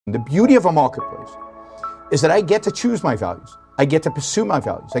The beauty of a marketplace is that I get to choose my values. I get to pursue my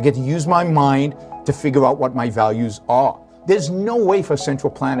values. I get to use my mind to figure out what my values are. There's no way for a central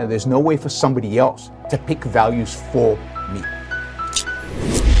planner, there's no way for somebody else to pick values for me.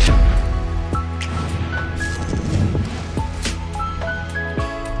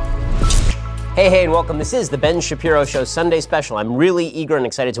 Hey, and welcome. This is the Ben Shapiro Show Sunday Special. I'm really eager and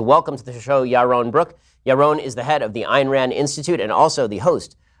excited to welcome to the show Yaron Brook. Yaron is the head of the Ayn Rand Institute and also the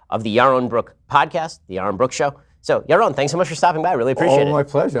host of the Yaron Brook podcast, the Yaron Brook Show. So, Yaron, thanks so much for stopping by. I really appreciate it. Oh, my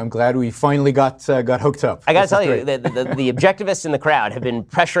pleasure. I'm glad we finally got hooked up. I got to tell you, the objectivists in the crowd have been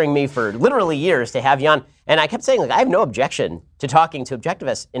pressuring me for literally years to have you on, and I kept saying, I have no objection to talking to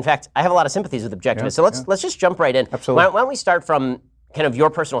objectivists. In fact, I have a lot of sympathies with objectivists. So let's just jump right in. Absolutely. Why don't we start from kind of your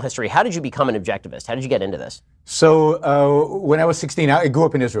personal history? How did you become an objectivist? How did you get into this? So when I was 16, I grew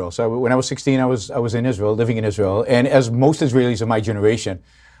up in Israel. So when I was 16, I was in Israel, living in Israel. And as most Israelis of my generation,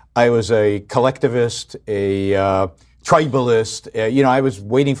 I was a collectivist, a tribalist. I was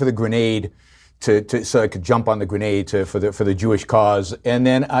waiting for the grenade so I could jump on the grenade for the Jewish cause. And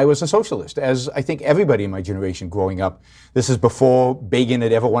then I was a socialist, as I think everybody in my generation growing up. This is before Begin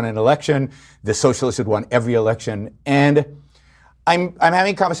had ever won an election. The socialists had won every election. And I'm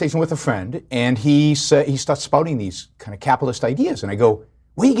having a conversation with a friend, and he starts spouting these kind of capitalist ideas. And I go,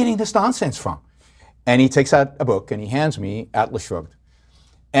 where are you getting this nonsense from? And he takes out a book, and he hands me Atlas Shrugged.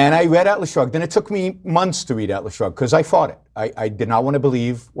 And I read Atlas Shrugged, and it took me months to read Atlas Shrugged because I fought it. I did not want to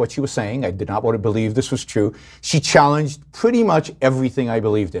believe what she was saying. I did not want to believe this was true. She challenged pretty much everything I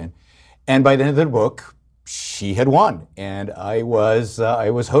believed in. And by the end of the book, she had won, and I was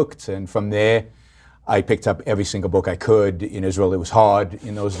hooked. And from there, I picked up every single book I could. In Israel, it was hard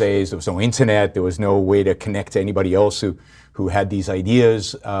in those days. There was no internet. There was no way to connect to anybody else who had these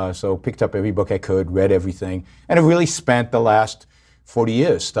ideas. So picked up every book I could, read everything, and I really spent the last 40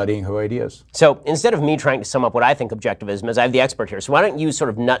 years studying her ideas. So instead of me trying to sum up what I think objectivism is, I have the expert here. So why don't you sort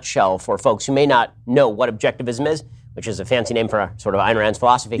of nutshell for folks who may not know what objectivism is, which is a fancy name for sort of Ayn Rand's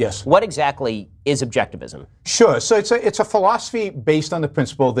philosophy. Yes. What exactly is objectivism? Sure. So it's a philosophy based on the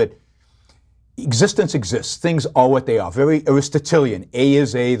principle that existence exists. Things are what they are. Very Aristotelian. A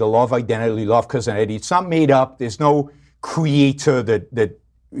is A, the law of identity, law of causality. It's not made up. There's no creator that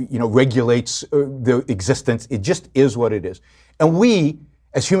regulates the existence. It just is what it is. And we,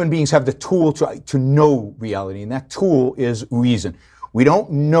 as human beings, have the tool to know reality, and that tool is reason. We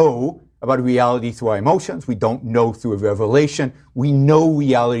don't know about reality through our emotions. We don't know through a revelation. We know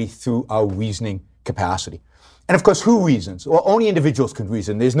reality through our reasoning capacity. And of course, who reasons? Well, only individuals can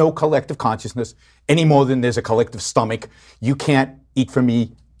reason. There's no collective consciousness any more than there's a collective stomach. You can't eat for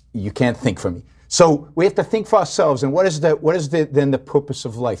me. You can't think for me. So we have to think for ourselves. And what is then the purpose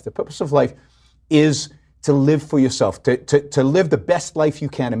of life? The purpose of life is to live for yourself, to live the best life you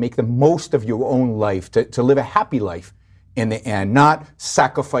can and make the most of your own life, to live a happy life in the end, not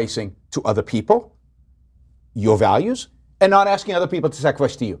sacrificing to other people your values and not asking other people to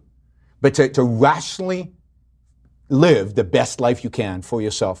sacrifice to you, but to rationally live the best life you can for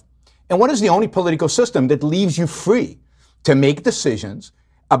yourself. And what is the only political system that leaves you free to make decisions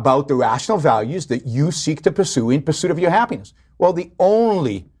about the rational values that you seek to pursue in pursuit of your happiness? Well, the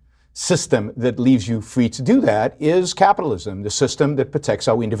only system that leaves you free to do that is capitalism, the system that protects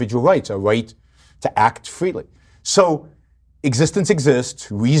our individual rights, our right to act freely. So existence exists,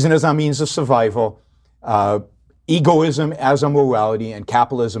 reason as our means of survival, egoism as a morality, and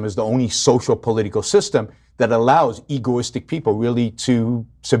capitalism is the only social political system that allows egoistic people really to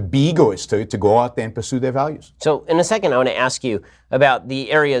be egoists, to go out there and pursue their values. So in a second, I want to ask you about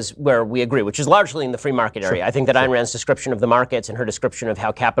the areas where we agree, which is largely in the free market area. Sure. I think that Ayn Rand's description of the markets and her description of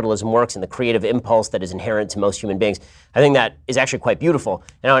how capitalism works and the creative impulse that is inherent to most human beings, I think that is actually quite beautiful.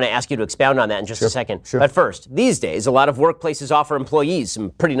 And I want to ask you to expound on that in just a second. Sure. But first, these days, a lot of workplaces offer employees some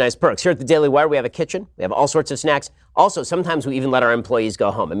pretty nice perks. Here at the Daily Wire, we have a kitchen. We have all sorts of snacks. Also, sometimes we even let our employees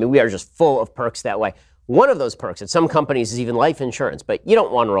go home. I mean, we are just full of perks that way. One of those perks at some companies is even life insurance, but you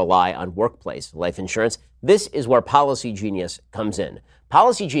don't want to rely on workplace life insurance. This is where Policy Genius comes in.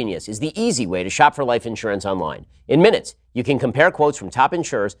 Policy Genius is the easy way to shop for life insurance online. In minutes, you can compare quotes from top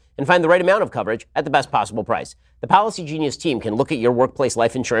insurers and find the right amount of coverage at the best possible price. The Policy Genius team can look at your workplace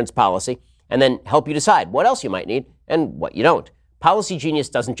life insurance policy and then help you decide what else you might need and what you don't. Policy Genius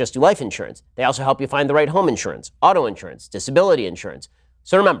doesn't just do life insurance. They also help you find the right home insurance, auto insurance, disability insurance.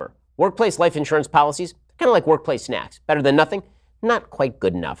 So remember, workplace life insurance policies, kind of like workplace snacks. Better than nothing? Not quite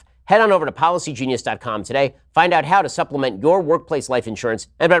good enough. Head on over to PolicyGenius.com today. Find out how to supplement your workplace life insurance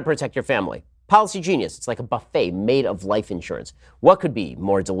and better protect your family. Policy Genius, it's like a buffet made of life insurance. What could be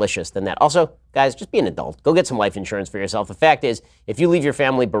more delicious than that? Also, guys, just be an adult. Go get some life insurance for yourself. The fact is, if you leave your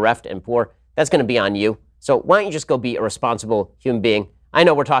family bereft and poor, that's going to be on you. So why don't you just go be a responsible human being? I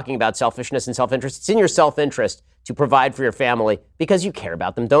know we're talking about selfishness and self-interest. It's in your self-interest to provide for your family because you care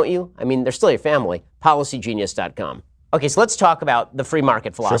about them, don't you? I mean, they're still your family. PolicyGenius.com. Okay, so let's talk about the free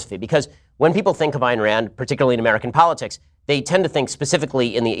market philosophy, because when people think of Ayn Rand, particularly in American politics, they tend to think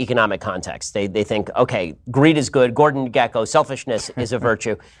specifically in the economic context. They think, okay, greed is good, Gordon Gekko, selfishness is a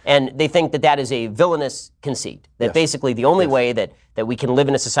virtue, and they think that that is a villainous conceit, that basically the only way that we can live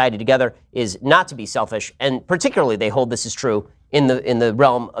in a society together is not to be selfish, and particularly they hold this is true in the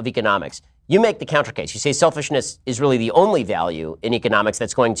realm of economics. You make the counter case. You say selfishness is really the only value in economics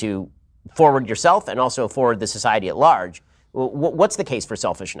that's going to forward yourself and also forward the society at large. What's the case for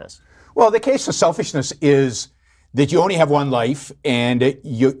selfishness? Well, the case for selfishness is that you only have one life, and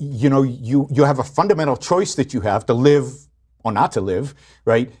you have a fundamental choice that you have to live or not to live,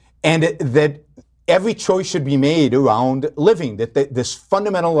 right? And that every choice should be made around living, that this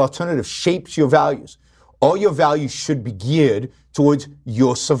fundamental alternative shapes your values. All your values should be geared towards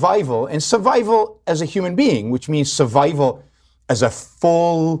your survival, and survival as a human being, which means survival as a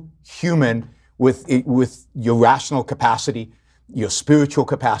full human with your rational capacity, your spiritual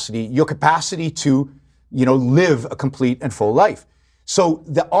capacity, your capacity to, live a complete and full life. So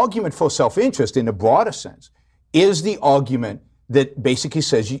the argument for self-interest in the broader sense is the argument that basically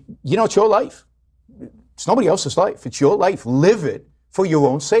says, it's your life. It's nobody else's life. It's your life. Live it for your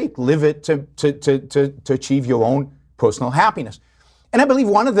own sake. Live it to achieve your own personal happiness. And I believe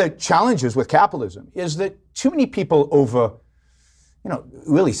one of the challenges with capitalism is that too many people over,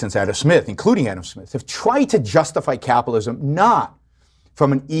 really since Adam Smith, including Adam Smith, have tried to justify capitalism not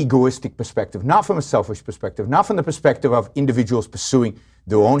from an egoistic perspective, not from a selfish perspective, not from the perspective of individuals pursuing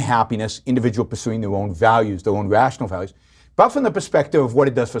their own happiness, individuals pursuing their own values, their own rational values, but from the perspective of what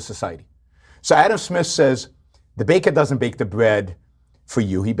it does for society. So Adam Smith says, the baker doesn't bake the bread for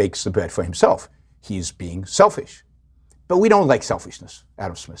you, he bakes the bread for himself. He's being selfish. But we don't like selfishness,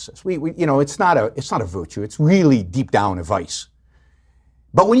 Adam Smith says. It's not a virtue, it's really deep down a vice.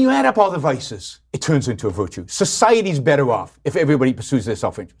 But when you add up all the vices, it turns into a virtue. Society's better off if everybody pursues their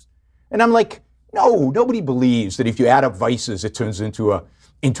self-interest. And I'm like, no, nobody believes that if you add up vices, it turns into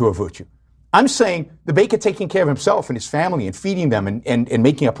a virtue. I'm saying the baker taking care of himself and his family and feeding them and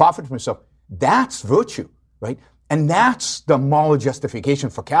making a profit for himself, that's virtue, right? And that's the moral justification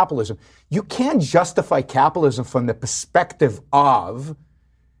for capitalism. You can't justify capitalism from the perspective of,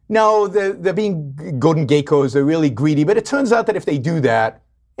 no, they're being Gordon Gekkos, they're really greedy, but it turns out that if they do that,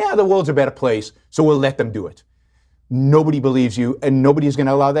 the world's a better place, so we'll let them do it. Nobody believes you, and nobody's going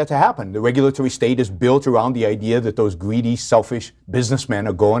to allow that to happen. The regulatory state is built around the idea that those greedy, selfish businessmen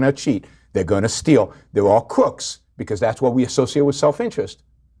are going to cheat. They're going to steal. They're all crooks, because that's what we associate with self-interest.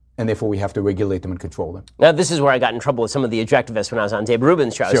 And therefore, we have to regulate them and control them. Now, this is where I got in trouble with some of the objectivists when I was on Dave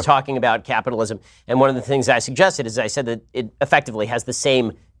Rubin's show. I was talking about capitalism, and one of the things I suggested is I said that it effectively has the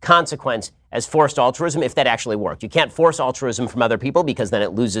same consequence as forced altruism if that actually worked. You can't force altruism from other people because then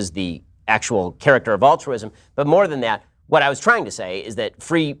it loses the actual character of altruism. But more than that, what I was trying to say is that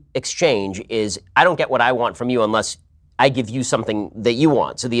free exchange is I don't get what I want from you unless I give you something that you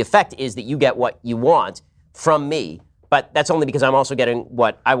want. So the effect is that you get what you want from me, but that's only because I'm also getting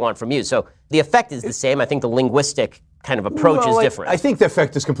what I want from you. So the effect is the same. I think the linguistic kind of approach is different. I think the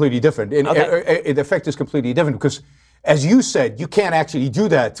effect is completely different. The effect is completely different because, as you said, you can't actually do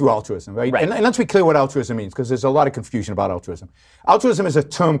that through altruism, right? And let's be clear what altruism means, because there's a lot of confusion about altruism. Altruism is a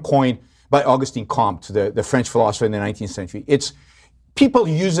term coined by Auguste Comte, the French philosopher in the 19th century. People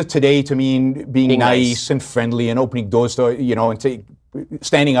use it today to mean being nice and friendly and opening doors to, and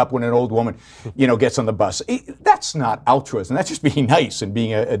standing up when an old woman, gets on the bus. That's not altruism. That's just being nice and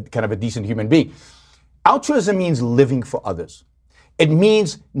being a kind of a decent human being. Altruism means living for others. It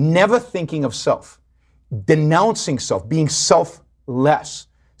means never thinking of self, denouncing self, being selfless,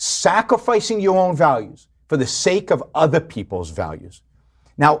 sacrificing your own values for the sake of other people's values.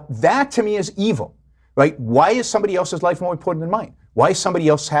 Now, that to me is evil, right? Why is somebody else's life more important than mine? Why is somebody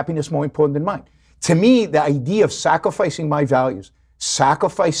else's happiness more important than mine? To me, the idea of sacrificing my values,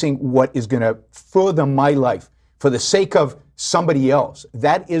 sacrificing what is going to further my life for the sake of somebody else,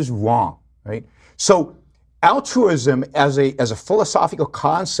 that is wrong, right? So altruism as a philosophical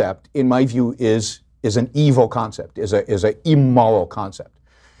concept, in my view, is an evil concept, is an immoral concept.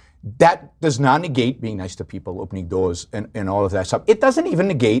 That does not negate being nice to people, opening doors, and all of that stuff. It doesn't even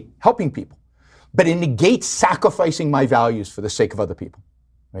negate helping people. But it negates sacrificing my values for the sake of other people,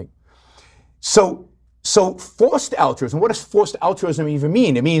 right? So So forced altruism, what does forced altruism even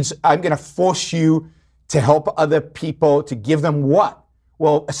mean? It means I'm going to force you to help other people, to give them what?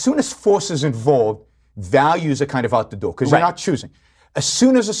 Well, as soon as force is involved, values are kind of out the door because you're not choosing. As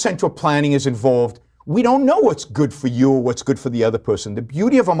soon as a central planning is involved, we don't know what's good for you or what's good for the other person. The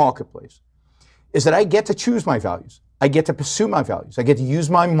beauty of a marketplace is that I get to choose my values. I get to pursue my values. I get to use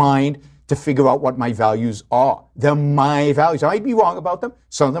my mind to figure out what my values are. They're my values. I might be wrong about them.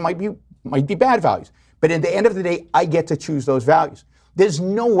 Some of them might be bad values. But at the end of the day, I get to choose those values. There's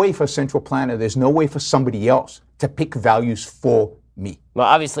no way for a central planner, there's no way for somebody else to pick values for me. Well,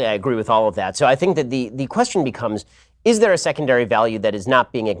 obviously, I agree with all of that. So I think that the question becomes, is there a secondary value that is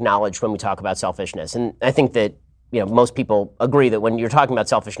not being acknowledged when we talk about selfishness? And I think that most people agree that when you're talking about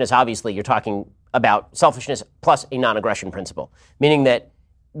selfishness, obviously you're talking about selfishness plus a non-aggression principle, meaning that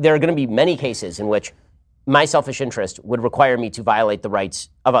there are going to be many cases in which my selfish interest would require me to violate the rights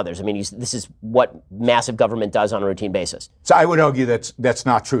of others. I mean, this is what massive government does on a routine basis. So I would argue that's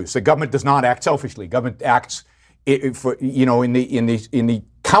not true. So government does not act selfishly. Government acts in the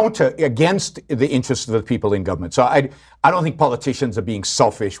counter against the interests of the people in government. So I don't think politicians are being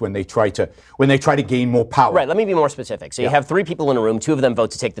selfish when they try to gain more power. Right. Let me be more specific. So you have three people in a room. Two of them vote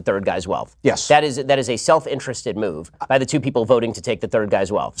to take the third guy's wealth. Yes. That is a self-interested move by the two people voting to take the third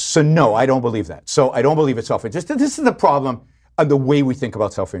guy's wealth. So no, I don't believe that. So I don't believe it's self-interest. This is the problem of the way we think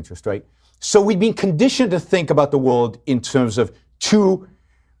about self-interest, right? So we've been conditioned to think about the world in terms of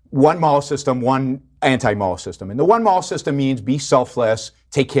one moral system, one anti-moral system. And the one moral system means be selfless,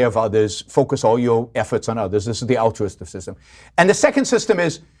 take care of others, focus all your efforts on others. This is the altruistic system. And the second system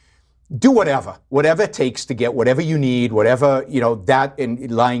is do whatever it takes to get whatever you need, whatever, that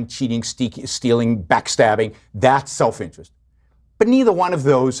in lying, cheating, stealing, backstabbing, that's self-interest. But neither one of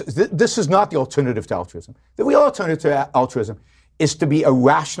those, this is not the alternative to altruism. The real alternative to altruism is to be a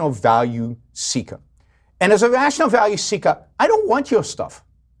rational value seeker. And as a rational value seeker, I don't want your stuff.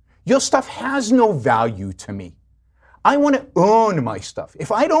 Your stuff has no value to me. I want to earn my stuff.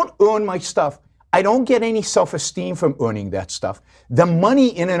 If I don't earn my stuff, I don't get any self-esteem from earning that stuff. The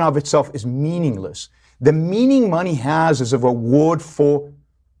money in and of itself is meaningless. The meaning money has is a reward for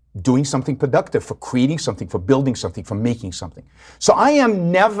doing something productive, for creating something, for building something, for making something. So I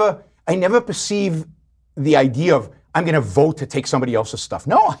never perceive the idea of I'm going to vote to take somebody else's stuff.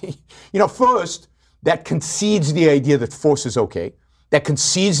 No, first, that concedes the idea that force is okay. That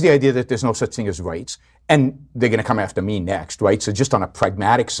concedes the idea that there's no such thing as rights, and they're going to come after me next, right? So just on a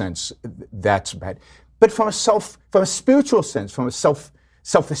pragmatic sense, that's bad. But from a spiritual sense, from a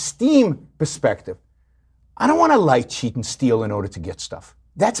self-esteem perspective, I don't want to lie, cheat, and steal in order to get stuff.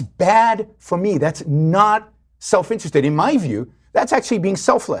 That's bad for me. That's not self-interested. In my view, that's actually being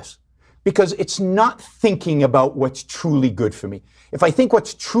selfless because it's not thinking about what's truly good for me. If I think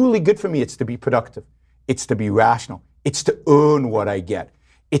what's truly good for me, it's to be productive. It's to be rational. It's to earn what I get.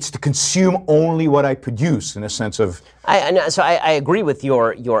 It's to consume only what I produce in a sense of... I agree with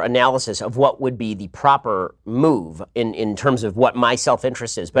your analysis of what would be the proper move in terms of what my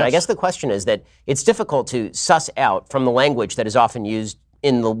self-interest is. But yes. I guess the question is that it's difficult to suss out from the language that is often used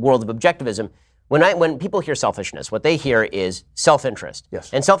in the world of objectivism. When people hear selfishness, what they hear is self-interest.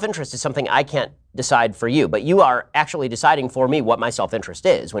 Yes. And self-interest is something I can't decide for you, but you are actually deciding for me what my self-interest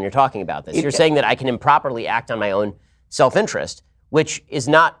is when you're talking about this. You're saying that I can improperly act on my own self-interest, which is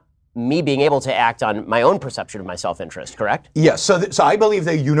not me being able to act on my own perception of my self-interest, correct? Yes, so I believe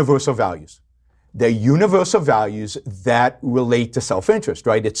they're universal values. They're universal values that relate to self-interest,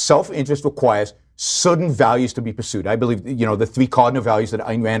 right? It's self-interest requires certain values to be pursued. I believe, the three cardinal values that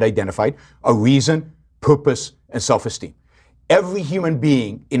Ayn Rand identified are reason, purpose, and self-esteem. Every human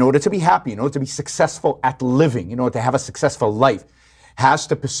being, in order to be happy, in order to be successful at living, in order to have a successful life, has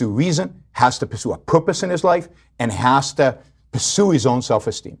to pursue reason, has to pursue a purpose in his life, and has to pursue his own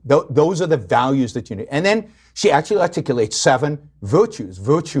self-esteem. Those are the values that you need. And then she actually articulates 7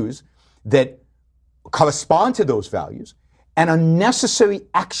 virtues that correspond to those values and are necessary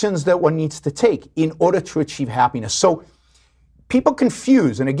actions that one needs to take in order to achieve happiness. So people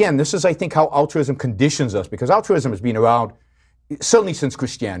confuse, and again, this is, I think, how altruism conditions us, because altruism has been around certainly since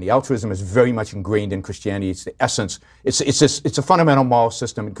Christianity. Altruism is very much ingrained in Christianity. It's the essence. It's a fundamental moral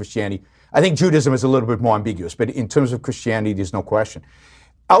system in Christianity. I think Judaism is a little bit more ambiguous, but in terms of Christianity, there's no question.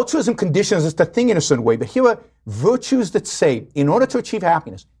 Altruism conditions us to think in a certain way, but here are virtues that say, in order to achieve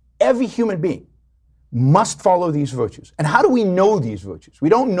happiness, every human being must follow these virtues. And how do we know these virtues? We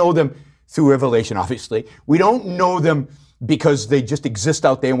don't know them through revelation, obviously. We don't know them because they just exist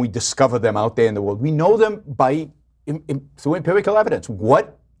out there and we discover them out there in the world. We know them through empirical evidence.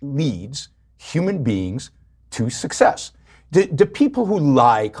 What leads human beings to success? Do people who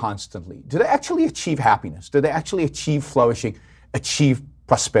lie constantly, do they actually achieve happiness? Do they actually achieve flourishing, achieve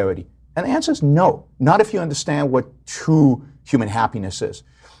prosperity? And the answer is no, not if you understand what true human happiness is.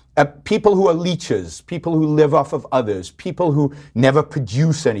 People who are leeches, people who live off of others, people who never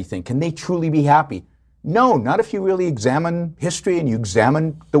produce anything, can they truly be happy? No, not if you really examine history and you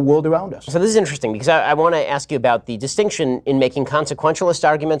examine the world around us. So this is interesting because I want to ask you about the distinction in making consequentialist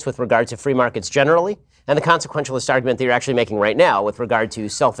arguments with regard to free markets generally and the consequentialist argument that you're actually making right now with regard to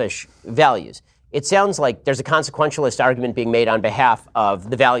selfish values. It sounds like there's a consequentialist argument being made on behalf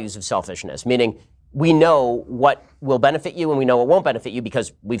of the values of selfishness, meaning we know what will benefit you and we know what won't benefit you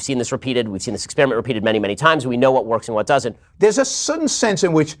because we've seen this repeated, we've seen this experiment repeated many, many times, we know what works and what doesn't. There's a certain sense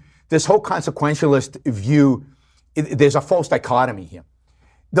in which this whole consequentialist view, there's a false dichotomy here.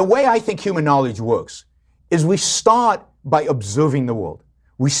 The way I think human knowledge works is we start by observing the world.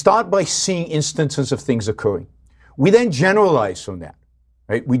 We start by seeing instances of things occurring. We then generalize from that,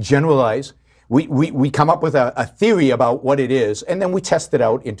 right? We generalize, we come up with a theory about what it is, and then we test it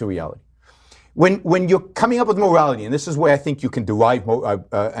out into reality. When you're coming up with morality, and this is where I think you can derive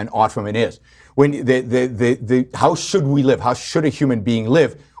an art from it is, when how should we live? How should a human being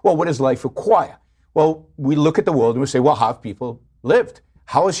live? Well, what does life require? Well, we look at the world and we say, well, how have people lived?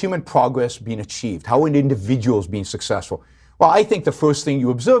 How has human progress been achieved? How are individuals being successful? Well, I think the first thing you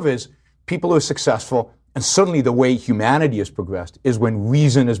observe is people who are successful, and certainly the way humanity has progressed, is when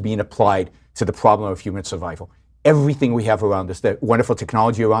reason is being applied to the problem of human survival. Everything we have around us, the wonderful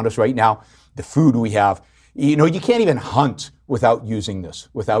technology around us right now, the food we have, you can't even hunt without using this,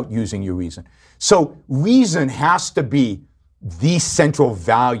 without using your reason. So reason has to be the central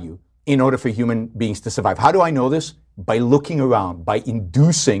value in order for human beings to survive. How do I know this? By looking around, by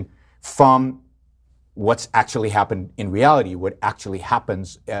inducing from what's actually happened in reality, what actually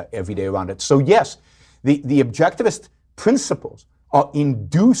happens every day around it. So yes, the objectivist principles are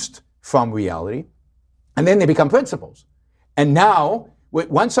induced from reality, and then they become principles. And now,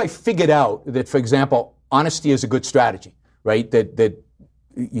 once I figured out that, for example, honesty is a good strategy, right? That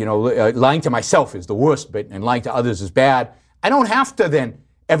lying to myself is the worst bit, and lying to others is bad. I don't have to then,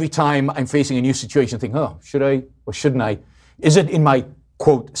 every time I'm facing a new situation, think, oh, should I or shouldn't I? Is it in my,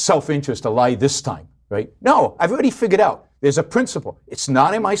 quote, self-interest to lie this time, right? No, I've already figured out there's a principle. It's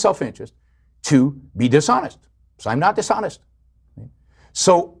not in my self-interest to be dishonest. So I'm not dishonest. Right?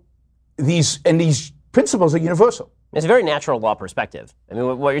 So these principles are universal. It's a very natural law perspective. I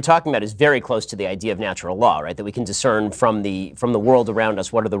mean, what you're talking about is very close to the idea of natural law, right? That we can discern from the world around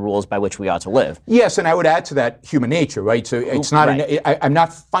us what are the rules by which we ought to live. Yes, and I would add to that human nature, right? So it's not. Right. I'm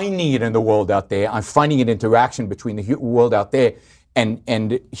not finding it in the world out there. I'm finding an interaction between the world out there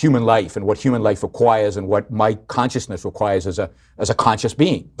and human life, and what human life requires, and what my consciousness requires as a conscious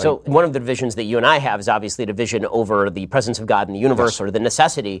being. Right? So one of the divisions that you and I have is obviously a division over the presence of God in the universe, yes, or the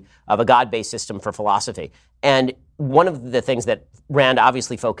necessity of a God-based system for philosophy. And one of the things that Rand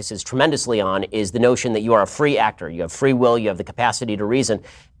obviously focuses tremendously on is the notion that you are a free actor. You have free will, you have the capacity to reason.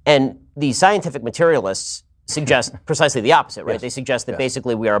 And the scientific materialists suggest precisely the opposite, right? Yes. They suggest that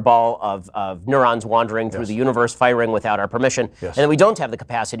basically we are a ball of neurons wandering through the universe, firing without our permission, and that we don't have the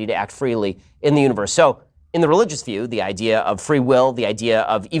capacity to act freely in the universe. So in the religious view, the idea of free will, the idea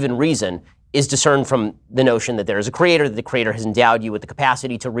of even reason, is discerned from the notion that there is a creator, that the creator has endowed you with the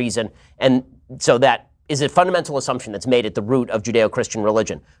capacity to reason, and so that is a fundamental assumption that's made at the root of Judeo-Christian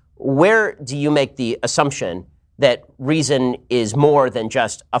religion. Where do you make the assumption that reason is more than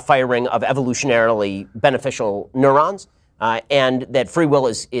just a firing of evolutionarily beneficial neurons, and that free will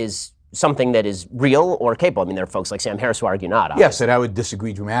is something that is real or capable? I mean, there are folks like Sam Harris who argue not. Obviously. Yes, and I would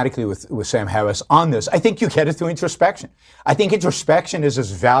disagree dramatically with Sam Harris on this. I think you get it through introspection. I think introspection is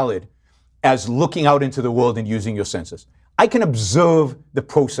as valid as looking out into the world and using your senses. I can observe the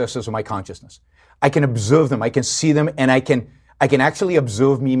processes of my consciousness. I can observe them, I can see them, and I can actually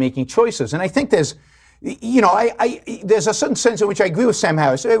observe me making choices. And I think there's there's a certain sense in which I agree with Sam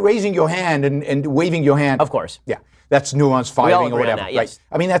Harris. Raising your hand and waving your hand. Of course. Yeah, that's neurons firing or whatever. That, yes.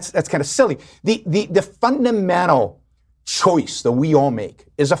 Right? I mean, that's kind of silly. The fundamental choice that we all make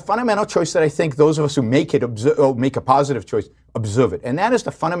is a fundamental choice that I think those of us who make it, make a positive choice, observe it. And that is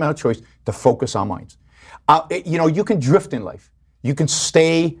the fundamental choice to focus our minds. You can drift in life. You can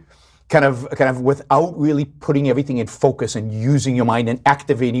stay kind of without really putting everything in focus and using your mind and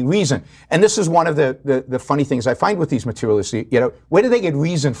activating reason. And this is one of the funny things I find with these materialists. Where do they get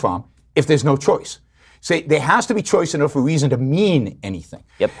reason from if there's no choice? Say there has to be choice in order for reason to mean anything.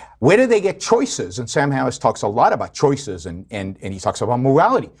 Yep. Where do they get choices? And Sam Harris talks a lot about choices and he talks about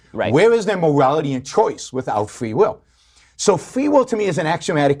morality. Right. Where is there morality and choice without free will? So free will to me is an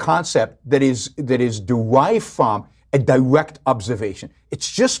axiomatic concept that is derived from a direct observation. It's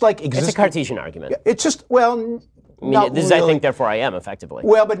just like existence. It's a Cartesian argument. It's just, well, I mean, this is I think, therefore I am, effectively.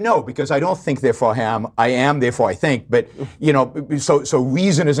 Well, but no, because I don't think, therefore I am, therefore I think. But, so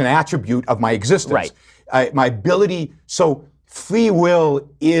reason is an attribute of my existence. Right. My ability, so free will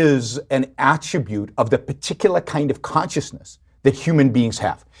is an attribute of the particular kind of consciousness that human beings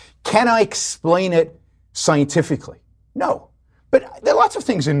have. Can I explain it scientifically? No. But there are lots of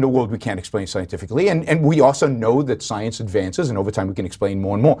things in the world we can't explain scientifically, and we also know that science advances, and over time we can explain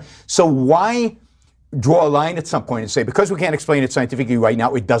more and more. So why draw a line at some point and say, because we can't explain it scientifically right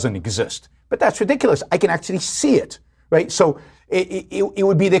now, it doesn't exist? But that's ridiculous. I can actually see it, right? So it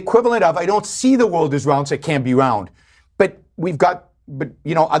would be the equivalent of, I don't see the world as round, so it can't be round. But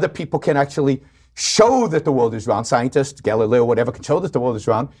other people can actually show that the world is round. Scientists, Galileo, whatever, can show that the world is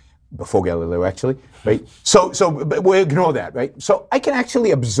round. Before Galileo, actually, right? But we ignore that, right? So I can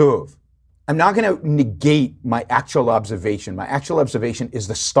actually observe. I'm not going to negate my actual observation. My actual observation is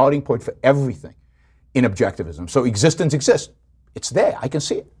the starting point for everything in objectivism. So existence exists. It's there. I can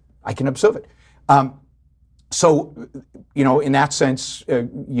see it. I can observe it. In that sense,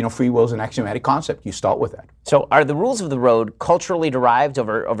 free will is an axiomatic concept. You start with that. So are the rules of the road culturally derived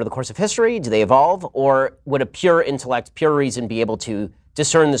over the course of history? Do they evolve? Or would a pure intellect, pure reason be able to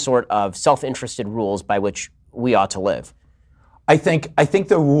discern the sort of self-interested rules by which we ought to live? I think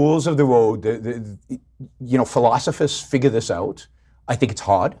the rules of the road, philosophers figure this out. I think it's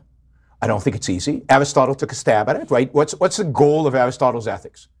hard. I don't think it's easy. Aristotle took a stab at it, right? What's the goal of Aristotle's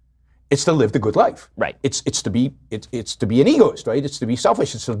ethics? It's to live the good life. Right. It's to be an egoist, right? It's to be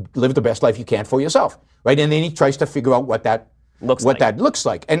selfish. It's to live the best life you can for yourself, right? And then he tries to figure out what that looks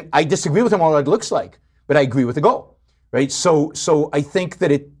like. And I disagree with him on what it looks like, but I agree with the goal. Right, so I think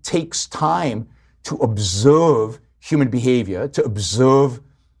that it takes time to observe human behavior, to observe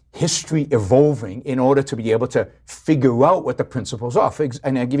history evolving in order to be able to figure out what the principles are.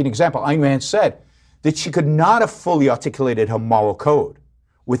 And I'll give you an example. Ayn Rand said that she could not have fully articulated her moral code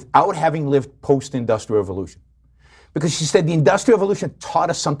without having lived post-industrial revolution. Because she said the industrial revolution taught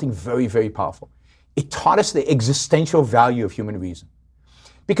us something very, very powerful. It taught us the existential value of human reason.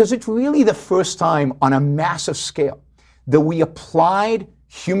 Because it's really the first time on a massive scale that we applied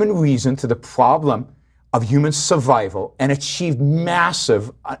human reason to the problem of human survival and achieved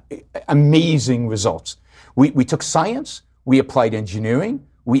massive, amazing results. We took science, we applied engineering,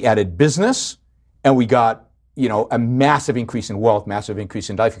 we added business, and we got a massive increase in wealth, massive increase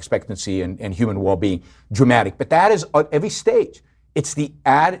in life expectancy and human well-being, dramatic. But that is at every stage. It's the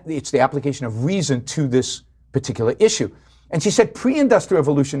application of reason to this particular issue. And she said pre-industrial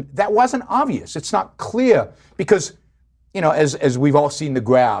revolution, that wasn't obvious. It's not clear because as we've all seen the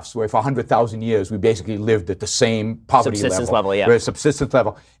graphs, where for 100,000 years we basically lived at the same poverty subsistence level, yeah. Right, subsistence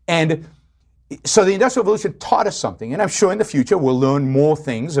level. And so the Industrial Revolution taught us something, and I'm sure in the future we'll learn more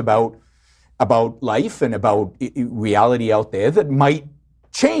things about life and about reality out there that might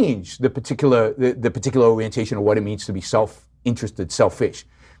change the particular orientation of what it means to be self-interested, selfish.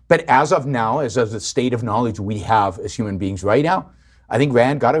 But as of now, as of the state of knowledge we have as human beings right now, I think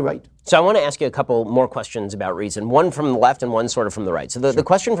Rand got it right. So I want to ask you a couple more questions about reason, one from the left and one sort of from the right. So the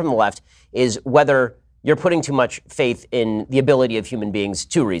question from the left is whether you're putting too much faith in the ability of human beings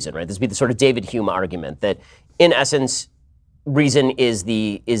to reason, right? This would be the sort of David Hume argument that, in essence, reason is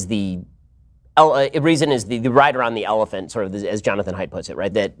the rider on the elephant, sort of as Jonathan Haidt puts it,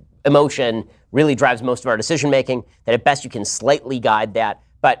 right? That emotion really drives most of our decision making, that at best you can slightly guide that.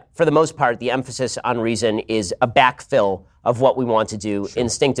 But for the most part, the emphasis on reason is a backfill of what we want to do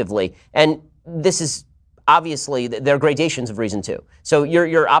instinctively. And this is obviously, there are gradations of reason too. So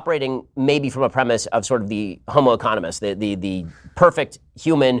you're operating maybe from a premise of sort of the homo economist, the perfect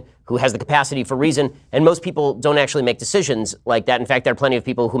human who has the capacity for reason. And most people don't actually make decisions like that. In fact, there are plenty of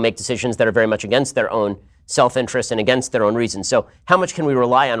people who make decisions that are very much against their own self-interest and against their own reason. So how much can we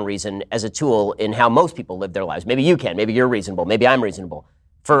rely on reason as a tool in how most people live their lives? Maybe you can, maybe you're reasonable, maybe I'm reasonable.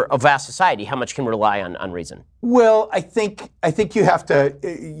 For a vast society, how much can we rely on reason? Well, I think you have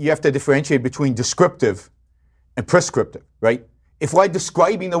to differentiate between descriptive and prescriptive, right? If we're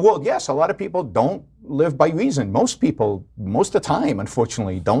describing the world, yes, a lot of people don't live by reason. Most people, most of the time,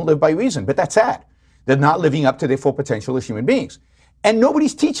 unfortunately, don't live by reason, but that's sad. They're not living up to their full potential as human beings. And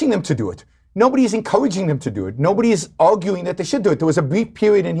nobody's teaching them to do it. Nobody's encouraging them to do it. Nobody's arguing that they should do it. There was a brief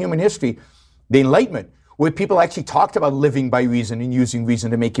period in human history, the Enlightenment, where people actually talked about living by reason and using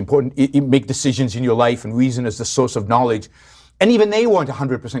reason to make decisions in your life, and reason as the source of knowledge. And even they weren't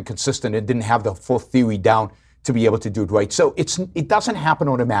 100% consistent and didn't have the full theory down to be able to do it right. So it doesn't happen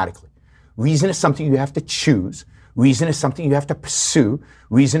automatically. Reason is something you have to choose. Reason is something you have to pursue.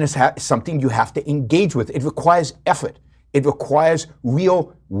 Reason is something you have to engage with. It requires effort. It requires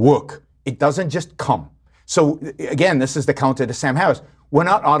real work. It doesn't just come. So again, this is the counter to Sam Harris. We're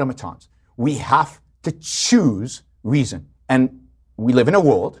not automatons. We have to choose reason. And we live in a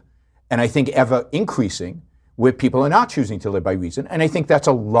world, and I think ever increasing, where people are not choosing to live by reason. And I think that's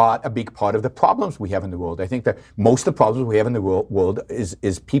a big part of the problems we have in the world. I think that most of the problems we have in the world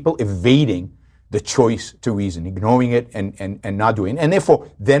is people evading the choice to reason, ignoring it and not doing it. And therefore,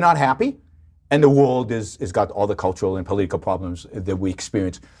 they're not happy, and the world has got all the cultural and political problems that we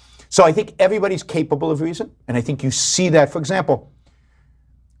experience. So I think everybody's capable of reason, and I think you see that. For example,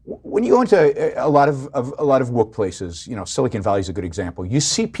 when you go into a lot of workplaces, Silicon Valley is a good example. You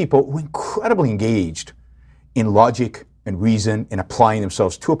see people who are incredibly engaged in logic and reason and applying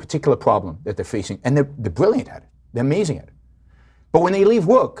themselves to a particular problem that they're facing, and they're brilliant at it. They're amazing at it. But when they leave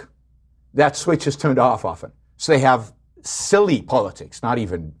work, that switch is turned off often. So they have silly politics, not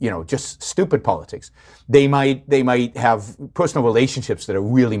even, just stupid politics. They might have personal relationships that are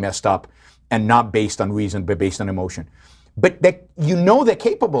really messed up and not based on reason, but based on emotion. But they're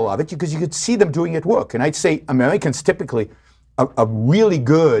capable of it because you could see them doing it at work. And I'd say Americans typically are really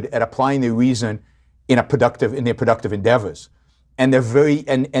good at applying their reason in their productive endeavors. And they're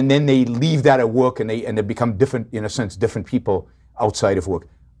and then they leave that at work and they become different, in a sense, different people outside of work.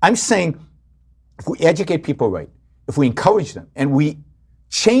 I'm saying if we educate people right, if we encourage them and we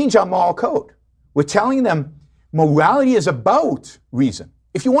change our moral code, we're telling them morality is about reason.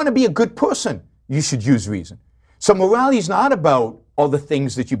 If you want to be a good person, you should use reason. So morality is not about all the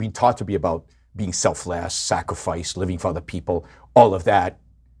things that you've been taught to be about, being selfless, sacrifice, living for other people, all of that.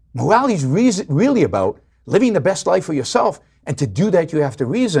 Morality is really about living the best life for yourself. And to do that, you have to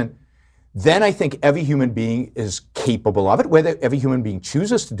reason. Then I think every human being is capable of it. Whether every human being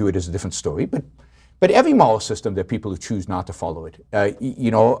chooses to do it is a different story. But every moral system, there are people who choose not to follow it.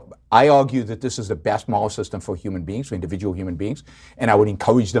 I argue that this is the best moral system for human beings, for individual human beings. And I would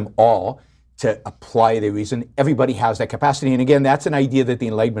encourage them all to apply their reason. Everybody has that capacity. And again, that's an idea that the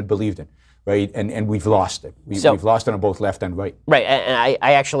Enlightenment believed in, right? And we've lost it. We've lost it on both left and right. Right, and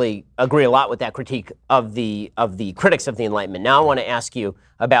I actually agree a lot with that critique of the critics of the Enlightenment. Now I want to ask you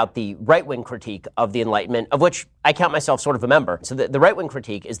about the right-wing critique of the Enlightenment, of which I count myself sort of a member. So the right-wing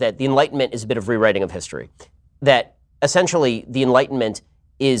critique is that the Enlightenment is a bit of rewriting of history, that essentially the Enlightenment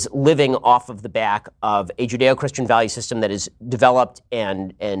is living off of the back of a Judeo-Christian value system that is developed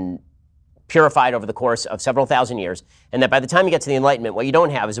and purified over the course of several thousand years, and that by the time you get to the Enlightenment, what you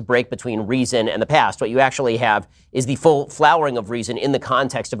don't have is a break between reason and the past. What you actually have is the full flowering of reason in the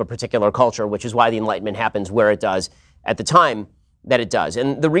context of a particular culture, which is why the Enlightenment happens where it does at the time that it does.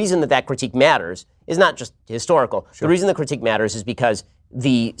 And the reason that critique matters is not just historical. Sure. The reason the critique matters is because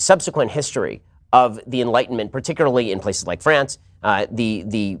the subsequent history of the Enlightenment, particularly in places like France,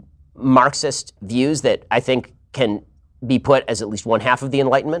 the Marxist views that I think can be put as at least one half of the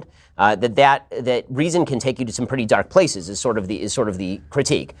Enlightenment, that reason can take you to some pretty dark places is sort of the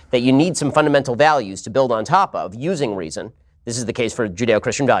critique, that you need some fundamental values to build on top of using reason. This is the case for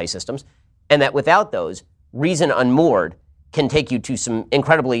Judeo-Christian value systems, and that without those, reason unmoored can take you to some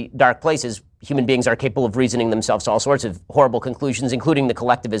incredibly dark places. Human beings are capable of reasoning themselves to all sorts of horrible conclusions, including the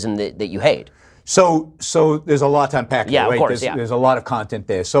collectivism that you hate. So there's a lot to unpack. Yeah, right? Of course, there's a lot of content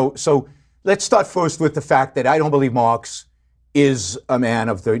there. So let's start first with the fact that I don't believe Marx is a man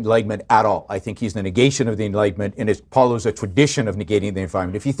of the Enlightenment at all. I think he's the negation of the Enlightenment, and it follows a tradition of negating the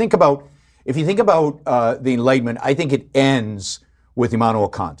environment. If you think about the Enlightenment, I think it ends with Immanuel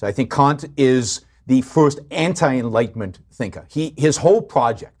Kant. I think Kant is the first anti-Enlightenment thinker. His whole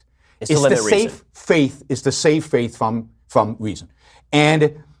project is to save faith from reason,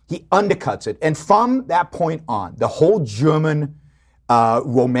 and he undercuts it. And from that point on, the whole German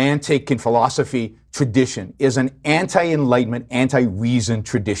romantic and philosophy tradition is an anti-Enlightenment, anti-reason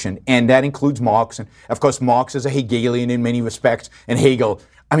tradition, and that includes Marx. And of course, Marx is a Hegelian in many respects, and Hegel,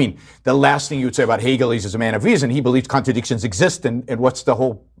 I mean, the last thing you would say about Hegel is he's a man of reason. He believes contradictions exist, and what's the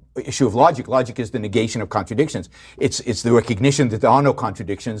whole issue of logic? Logic is the negation of contradictions. It's the recognition that there are no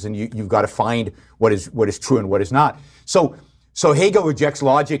contradictions, and you've got to find what is true and what is not. So Hegel rejects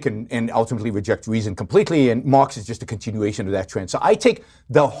logic and ultimately rejects reason completely, and Marx is just a continuation of that trend. So I take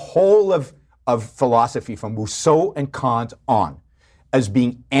the whole of philosophy from Rousseau and Kant on as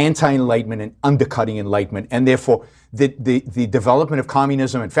being anti-Enlightenment and undercutting Enlightenment, and therefore the development of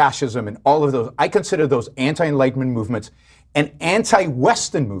communism and fascism and all of those, I consider those anti-Enlightenment movements and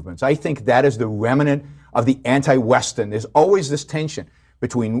anti-Western movements. I think that is the remnant of the anti-Western. There's always this tension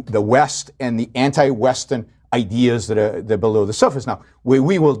between the West and the anti-Western ideas that are below the surface. Now, where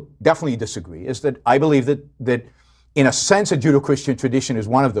we will definitely disagree is that I believe that In a sense, a Judeo-Christian tradition is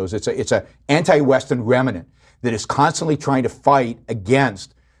one of those. It's a anti-Western remnant that is constantly trying to fight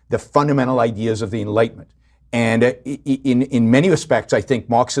against the fundamental ideas of the Enlightenment. And in many respects, I think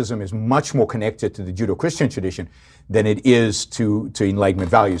Marxism is much more connected to the Judeo-Christian tradition than it is to Enlightenment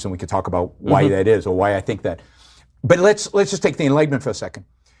values. And we could talk about why that is, or why I think that. But let's just take the Enlightenment for a second.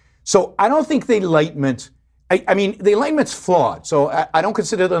 So I don't think the Enlightenment, I mean, the Enlightenment's flawed. So I don't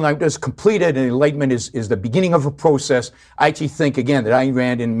consider the Enlightenment as completed, and the Enlightenment is the beginning of a process. I actually think, again, that Ayn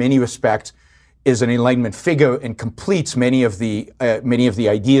Rand, in many respects, is an Enlightenment figure and completes many of the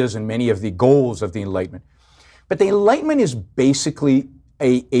ideas and many of the goals of the Enlightenment. But the Enlightenment is basically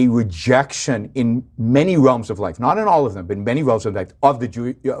a rejection in many realms of life, not in all of them, but in many realms of life, of the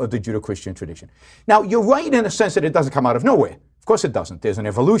Judeo-Christian tradition. Now, you're right in the sense that it doesn't come out of nowhere. Of course it doesn't. There's an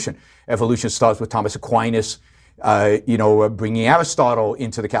evolution. Evolution starts with Thomas Aquinas, bringing Aristotle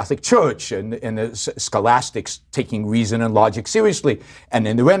into the Catholic Church, and the scholastics taking reason and logic seriously. And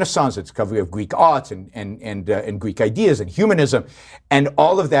then the Renaissance, the discovery of Greek art and Greek ideas and humanism. And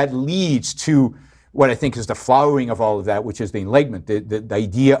all of that leads to what I think is the flowering of all of that, which is the Enlightenment, the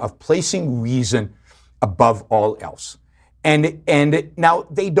idea of placing reason above all else. And now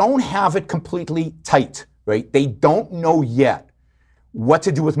they don't have it completely tight, right? They don't know yet what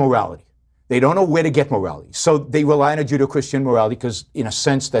to do with morality. They don't know where to get morality. So they rely on a Judeo-Christian morality because, in a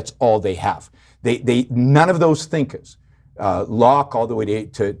sense, that's all they have. None of those thinkers, Locke all the way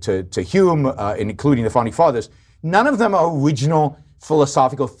to Hume, and including the Founding Fathers, none of them are original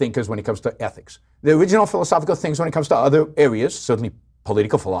philosophical thinkers when it comes to ethics. The original philosophical things when it comes to other areas, certainly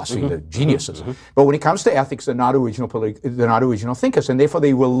political philosophy, they're geniuses. But when it comes to ethics, they're not original thinkers, and therefore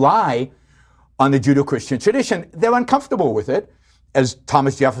they rely on the Judeo-Christian tradition. They're uncomfortable with it, as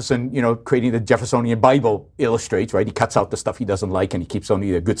Thomas Jefferson, creating the Jeffersonian Bible illustrates, right? He cuts out the stuff he doesn't like and he keeps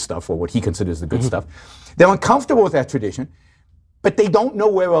only the good stuff, or what he considers the good stuff. They're uncomfortable with that tradition, but they don't know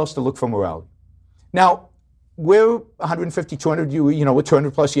where else to look for morality. Now, we're 150, 200, we're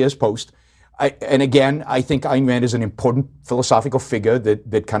 200 plus years post. And again, I think Ayn Rand is an important philosophical figure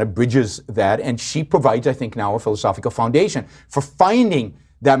that kind of bridges that. And she provides, I think, now a philosophical foundation for finding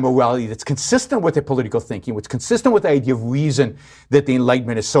that morality that's consistent with their political thinking, which is consistent with the idea of reason that the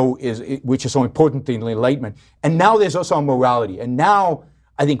Enlightenment which is so important in the Enlightenment. And now there's also a morality. And now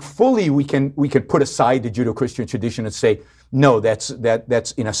I think fully we can put aside the Judeo-Christian tradition and say, no, that's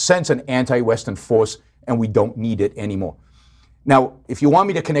in a sense an anti-Western force, and we don't need it anymore. Now, if you want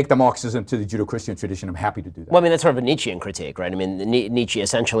me to connect the Marxism to the Judeo-Christian tradition, I'm happy to do that. Well, I mean, that's sort of a Nietzschean critique, right? I mean, Nietzsche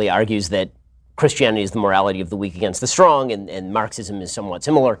essentially argues that Christianity is the morality of the weak against the strong, and Marxism is somewhat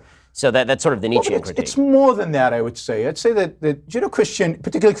similar. So that's sort of the Nietzschean critique. It's more than that, I would say. I'd say that Judeo-Christian,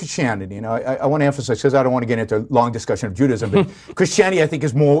 particularly Christianity, I want to emphasize, because I don't want to get into a long discussion of Judaism, but Christianity, I think,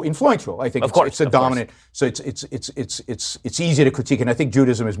 is more influential. I think it's the dominant, so it's easier to critique, and I think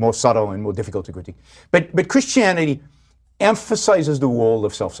Judaism is more subtle and more difficult to critique. But Christianity emphasizes the role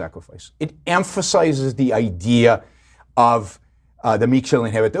of self-sacrifice. It emphasizes the idea of the meek shall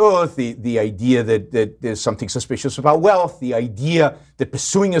inherit the earth, the idea that there's something suspicious about wealth, the idea that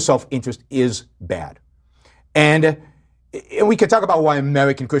pursuing your self-interest is bad. And we could talk about why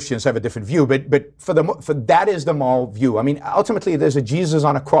American Christians have a different view, but for that is the moral view. I mean, ultimately, there's a Jesus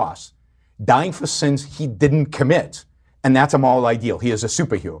on a cross dying for sins he didn't commit, and that's a moral ideal. He is a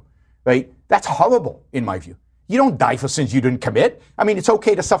superhero, right? That's horrible, in my view. You don't die for sins you didn't commit. I mean, it's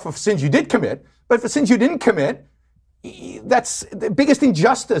okay to suffer for sins you did commit, but for sins you didn't commit, that's the biggest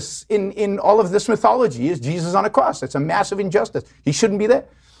injustice in all of this mythology is Jesus on a cross. That's a massive injustice. He shouldn't be there.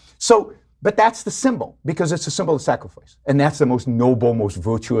 So, but that's the symbol, because it's a symbol of sacrifice. And that's the most noble, most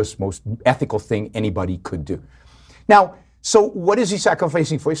virtuous, most ethical thing anybody could do. Now, so what is he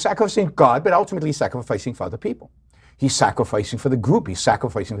sacrificing for? He's sacrificing God, but ultimately he's sacrificing for other people. He's sacrificing for the group. He's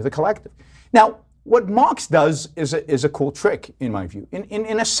sacrificing for the collective. Now, what Marx does is a cool trick, in my view.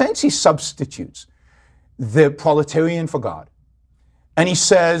 In a sense, he substitutes the proletarian for God. And he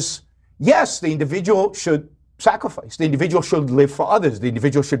says, yes, the individual should sacrifice. The individual should live for others. The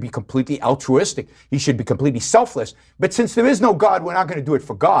individual should be completely altruistic. He should be completely selfless. But since there is no God, we're not going to do it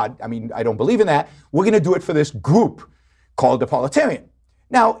for God. I mean, I don't believe in that. We're going to do it for this group called the proletarian.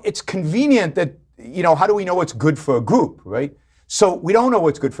 Now, it's convenient that, how do we know what's good for a group, right? So we don't know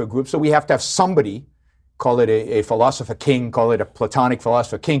what's good for a group, so we have to have somebody, call it a philosopher king, call it a Platonic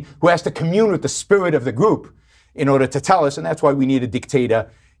philosopher king, who has to commune with the spirit of the group in order to tell us, and that's why we need a dictator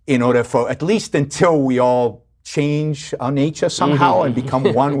in order for, at least until we all change our nature somehow and become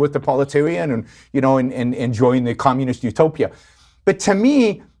one with the proletarian and join the communist utopia. But to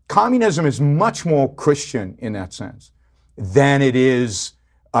me, communism is much more Christian in that sense than it is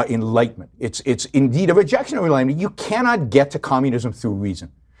enlightenment. It's indeed a rejection of enlightenment. You cannot get to communism through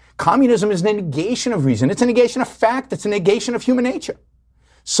reason. Communism is a negation of reason. It's a negation of fact. It's a negation of human nature.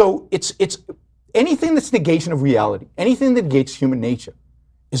 So it's anything that's negation of reality, anything that negates human nature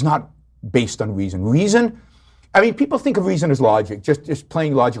is not based on reason. Reason, I mean, people think of reason as logic, just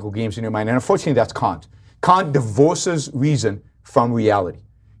playing logical games in your mind. And unfortunately, that's Kant. Kant divorces reason from reality.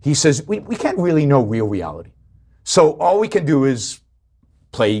 He says, we can't really know real reality. So all we can do is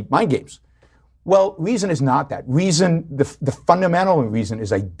play mind games. Well, reason is not that. Reason, the fundamental in reason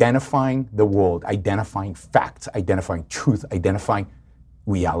is identifying the world, identifying facts, identifying truth, identifying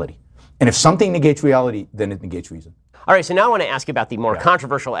reality. And if something negates reality, then it negates reason. All right, so now I want to ask you about the more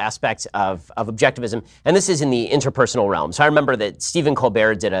controversial aspects of objectivism, and this is in the interpersonal realm. So I remember that Stephen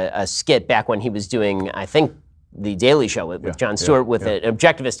Colbert did a skit back when he was doing, I think, The Daily Show with Jon Stewart with an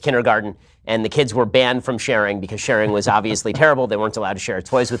objectivist kindergarten, and the kids were banned from sharing because sharing was obviously terrible. They weren't allowed to share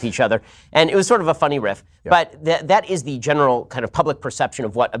toys with each other, and it was sort of a funny riff. But that is the general kind of public perception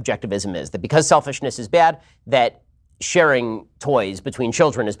of what objectivism is, that because selfishness is bad, that sharing toys between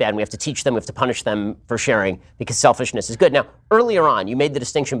children is bad, and we have to teach them, we have to punish them for sharing because selfishness is good. Now, earlier on, you made the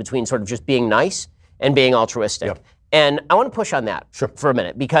distinction between sort of just being nice and being altruistic. And I want to push on that for a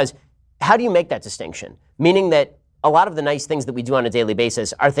minute, because how do you make that distinction? Meaning that a lot of the nice things that we do on a daily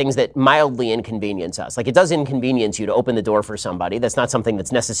basis are things that mildly inconvenience us. Like, it does inconvenience you to open the door for somebody. That's not something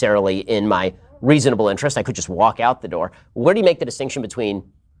that's necessarily in my reasonable interest. I could just walk out the door. Where do you make the distinction between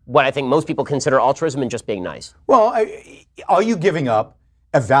what I think most people consider altruism and just being nice? Well, are you giving up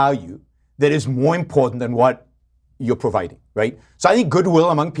a value that is more important than what you're providing, right? So I think goodwill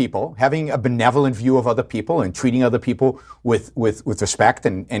among people, having a benevolent view of other people and treating other people with respect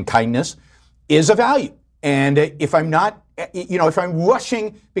and kindness is a value. And if I'm not, if I'm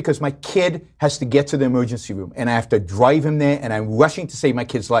rushing because my kid has to get to the emergency room and I have to drive him there and I'm rushing to save my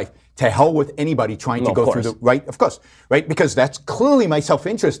kid's life, to hell with anybody trying to go through the, right? Of course, right? Because that's clearly my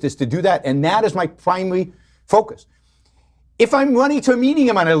self-interest is to do that. And that is my primary focus. If I'm running to a meeting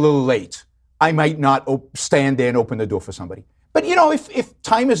and I'm a little late, I might not stand there and open the door for somebody. But if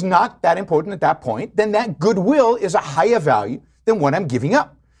time is not that important at that point, then that goodwill is a higher value than what I'm giving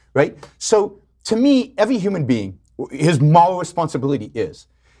up, right? So to me, every human being, his moral responsibility is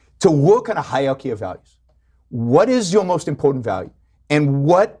to work on a hierarchy of values. What is your most important value? And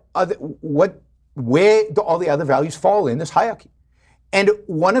where do all the other values fall in this hierarchy? And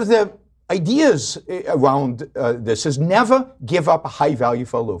one of the ideas around this is never give up a high value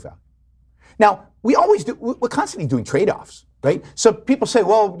for a low value. Now, we always do, we're constantly doing trade-offs, right? So people say,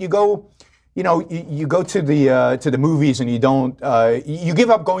 well, you go to the movies and you give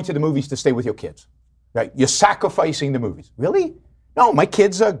up going to the movies to stay with your kids, right? You're sacrificing the movies. Really? No, my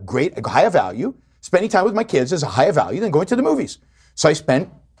kids are great, a higher value. Spending time with my kids is a higher value than going to the movies. So I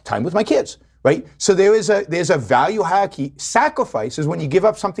spend time with my kids, right? So there's a value hierarchy. Sacrifice is when you give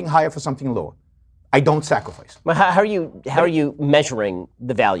up something higher for something lower. I don't sacrifice. Well, how are you measuring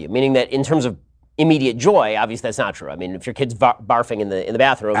the value? Meaning that in terms of immediate joy, obviously that's not true. I mean, if your kid's barfing in the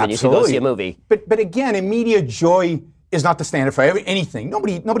bathroom and you can go see a movie. But again, immediate joy is not the standard for anything.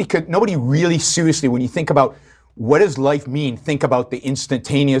 Nobody really seriously, when you think about what does life mean, think about the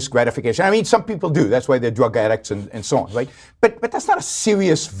instantaneous gratification. I mean, some people do. That's why they're drug addicts and so on, right? But that's not a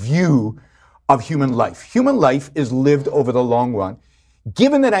serious view of human life. Human life is lived over the long run.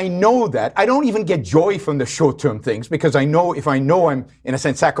 Given that I know that, I don't even get joy from the short-term things because I know if I know I'm, in a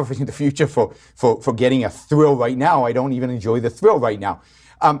sense, sacrificing the future for getting a thrill right now, I don't even enjoy the thrill right now.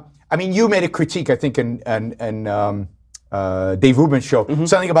 I mean, you made a critique, I think, in Dave Rubin's show,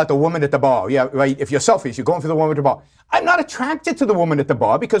 something about the woman at the bar. Yeah, right. If you're selfish, you're going for the woman at the bar. I'm not attracted to the woman at the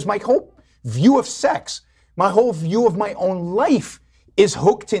bar because my whole view of sex, my whole view of my own life is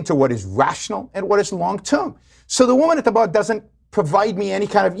hooked into what is rational and what is long-term. So the woman at the bar doesn't provide me any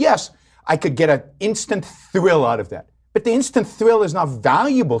kind of, yes, I could get an instant thrill out of that. But the instant thrill is not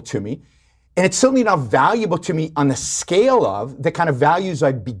valuable to me. And it's certainly not valuable to me on the scale of the kind of values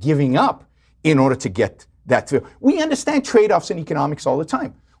I'd be giving up in order to get that thrill. We understand trade-offs in economics all the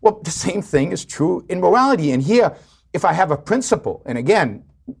time. Well, the same thing is true in morality. And here, if I have a principle, and again,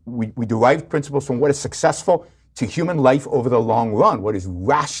 we derive principles from what is successful to human life over the long run, what is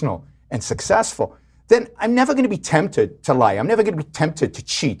rational and successful, then I'm never going to be tempted to lie. I'm never going to be tempted to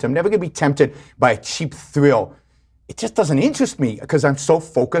cheat. I'm never going to be tempted by a cheap thrill. It just doesn't interest me because I'm so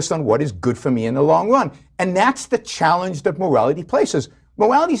focused on what is good for me in the long run. And that's the challenge that morality places.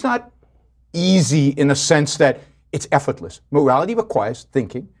 Morality is not easy in the sense that it's effortless. Morality requires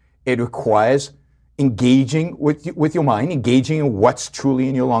thinking. It requires engaging with your mind, engaging in what's truly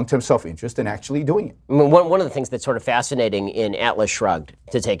in your long-term self-interest and actually doing it. I mean, one of the things that's sort of fascinating in Atlas Shrugged,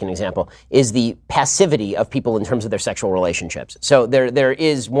 to take an example, is the passivity of people in terms of their sexual relationships. So there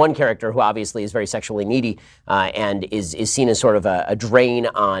is one character who obviously is very sexually needy and is seen as sort of a drain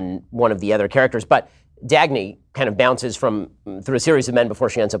on one of the other characters, but Dagny kind of bounces through a series of men before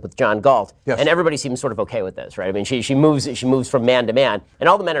she ends up with John Galt, yes. And everybody seems sort of okay with this, right? I mean, she moves from man to man, and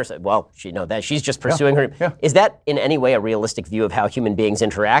all the men are saying, well, she's just pursuing her. Yeah. Is that in any way a realistic view of how human beings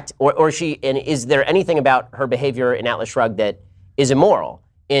interact, or is there anything about her behavior in Atlas Shrugged that is immoral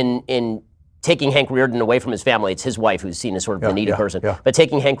in taking Hank Rearden away from his family? It's his wife who's seen as sort of the needy person. Yeah. But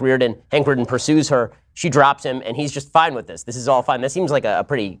taking Hank Rearden pursues her, she drops him, and he's just fine with this. This is all fine. That seems like a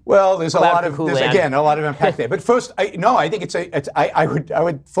pretty there's a lot of impact there. But first, I think I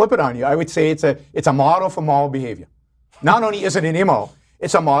would flip it on you. I would say it's a model for moral behavior. Not only is it an immoral,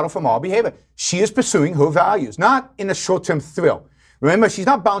 it's a model for moral behavior. She is pursuing her values, not in a short-term thrill. Remember, she's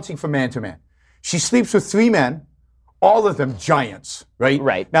not bouncing from man to man. She sleeps with 3 men. All of them giants, right?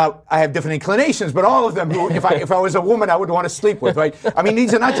 Right. Now, I have different inclinations, but all of them who, if I was a woman, I would want to sleep with, right? I mean,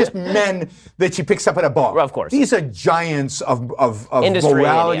 these are not just men that she picks up at a bar. Well, of course. These are giants of industry,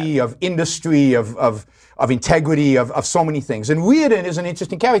 morality, of industry, of integrity, of so many things. And Rearden is an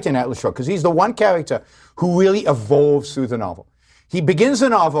interesting character in Atlas Shrugged because he's the one character who really evolves through the novel. He begins the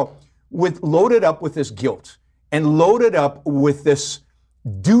novel loaded up with this guilt and loaded up with this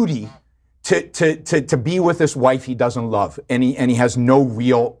duty to be with this wife he doesn't love and he has no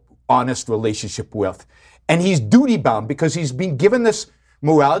real honest relationship with. And he's duty bound because he's been given this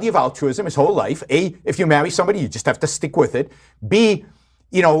morality of altruism his whole life. A, if you marry somebody, you just have to stick with it. B,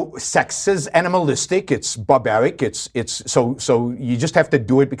 sex is animalistic, it's barbaric, it's so you just have to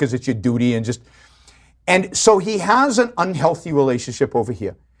do it because it's your duty and so he has an unhealthy relationship over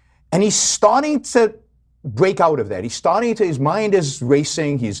here. And he's starting to break out of that. His mind is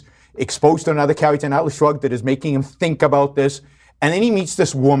racing, he's exposed to another character in Atlas Shrugged that is making him think about this. And then he meets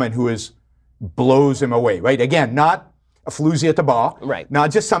this woman who blows him away, right? Again, not a floozy at the bar. Right.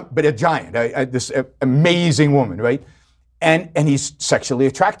 Not just but a giant, this amazing woman, right? And he's sexually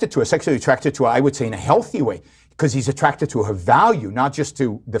attracted to her, I would say, in a healthy way, because he's attracted to her value, not just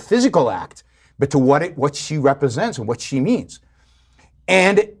to the physical act, but to what she represents and what she means.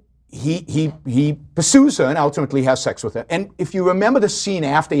 And he pursues her and ultimately has sex with her. And if you remember the scene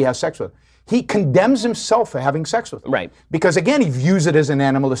after he has sex with her, he condemns himself for having sex with her. Right. Because again, he views it as an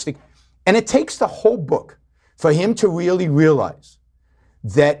animalistic. And it takes the whole book for him to really realize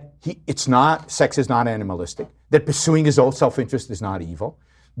that sex is not animalistic, that pursuing his own self-interest is not evil,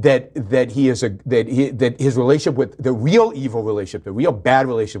 that his relationship with the real evil relationship, the real bad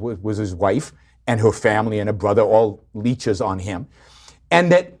relationship was his wife and her family and a brother, all leeches on him, and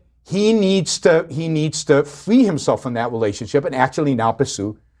that he needs to free himself from that relationship and actually now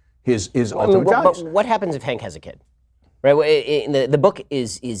pursue his ultimate values. But what happens if Hank has a kid? Right. The book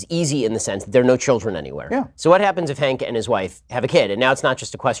is easy in the sense that there are no children anywhere. Yeah. So what happens if Hank and his wife have a kid? And now it's not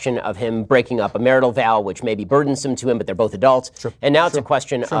just a question of him breaking up a marital vow, which may be burdensome to him, but they're both adults. Sure. And now it's a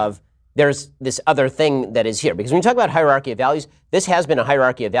question of there's this other thing that is here. Because when you talk about hierarchy of values, this has been a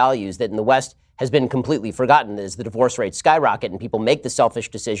hierarchy of values that in the West has been completely forgotten as the divorce rates skyrocket and people make the selfish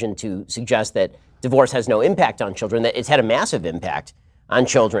decision to suggest that divorce has no impact on children, that it's had a massive impact on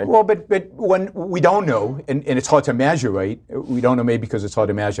children. Well, but when we don't know, and it's hard to measure, right? We don't know maybe because it's hard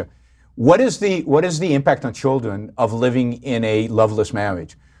to measure. What is the impact on children of living in a loveless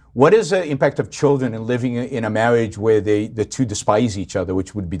marriage? What is the impact of children in living in a marriage where the two despise each other,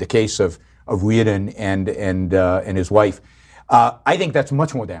 which would be the case of Rearden and his wife? I think that's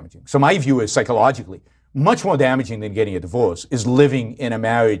much more damaging. So my view is psychologically, much more damaging than getting a divorce is living in a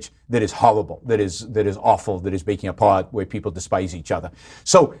marriage that is horrible, that is awful, that is breaking apart, where people despise each other.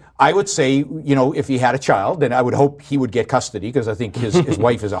 So I would say, if he had a child, then I would hope he would get custody, because I think his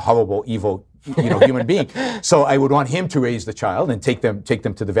wife is a horrible, evil, human being. So I would want him to raise the child and take them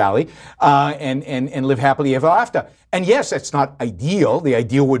to the valley, and live happily ever after. And yes, it's not ideal. The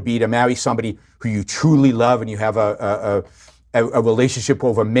ideal would be to marry somebody who you truly love and you have a relationship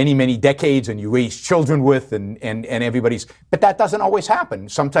over many, many decades and you raise children with and everybody's, but that doesn't always happen.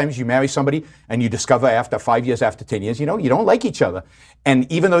 Sometimes you marry somebody and you discover after 5 years, after 10 years, you don't like each other. And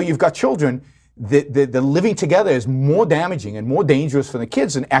even though you've got children, the living together is more damaging and more dangerous for the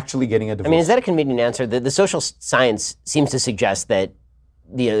kids than actually getting a divorce. I mean, is that a convenient answer? The social science seems to suggest that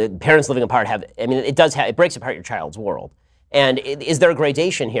the parents living apart it breaks apart your child's world. And is there a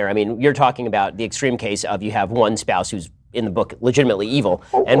gradation here? I mean, you're talking about the extreme case of you have one spouse who's in the book, legitimately evil,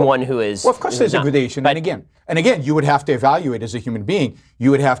 and one who is. Well, of course, there's a gradation. And again, you would have to evaluate as a human being.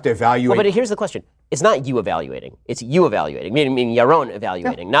 You would have to evaluate. Well, but here's the question: it's not you evaluating; it's you evaluating. Meaning Yaron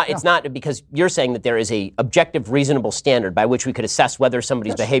evaluating. It's not because you're saying that there is a objective, reasonable standard by which we could assess whether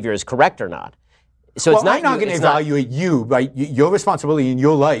somebody's behavior is correct or not. So it's not. I'm not going to evaluate you. Right? Your responsibility in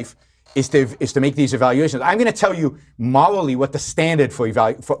your life is to make these evaluations. I'm going to tell you morally what the standard for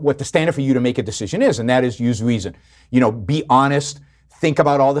you to make a decision is, and that is use reason. Be honest. Think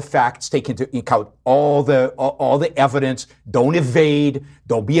about all the facts. Take into account all the evidence. Don't evade.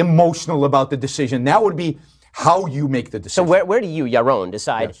 Don't be emotional about the decision. That would be how you make the decision. So where do you, Yaron,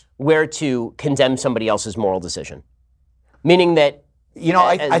 decide where to condemn somebody else's moral decision? Meaning that.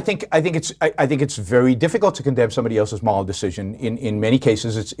 I think it's very difficult to condemn somebody else's moral decision. In many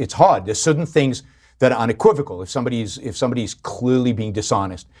cases, it's hard. There's certain things that are unequivocal. If somebody's clearly being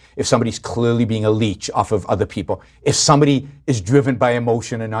dishonest, if somebody's clearly being a leech off of other people, if somebody is driven by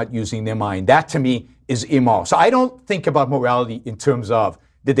emotion and not using their mind, that to me is immoral. So I don't think about morality in terms of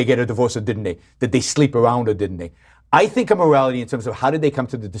did they get a divorce or didn't they? Did they sleep around or didn't they? I think of morality in terms of how did they come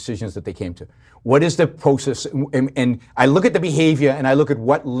to the decisions that they came to? What is the process? And I look at the behavior and I look at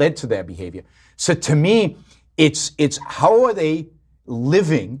what led to their behavior. So to me, it's how are they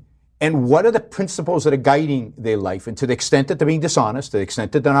living and what are the principles that are guiding their life? And to the extent that they're being dishonest, to the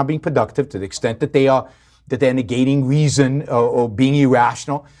extent that they're not being productive, to the extent that they're negating reason or being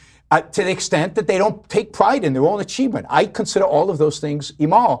irrational, to the extent that they don't take pride in their own achievement. I consider all of those things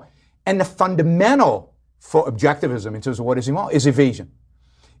immoral. And the fundamental for objectivism in terms of what is immoral is evasion,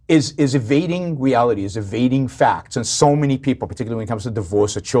 is evading reality, is evading facts. And so many people, particularly when it comes to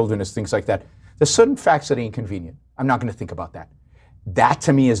divorce or children, as things like that, there's certain facts that are inconvenient. I'm not going to think about that. That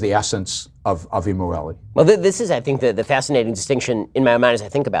to me is the essence of immorality. Well, this is, I think, the fascinating distinction in my mind as I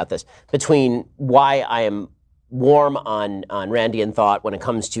think about this between why I am warm on Randian thought when it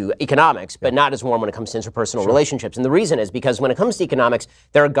comes to economics, but not as warm when it comes to interpersonal relationships. And the reason is because when it comes to economics,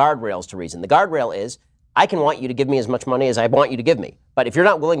 there are guardrails to reason. The guardrail is I can want you to give me as much money as I want you to give me. But if you're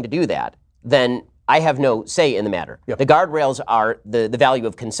not willing to do that, then I have no say in the matter. Yep. The guardrails are the value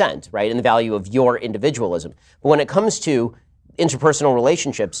of consent, right, and the value of your individualism. But when it comes to interpersonal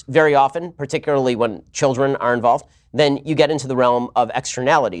relationships, very often, particularly when children are involved, then you get into the realm of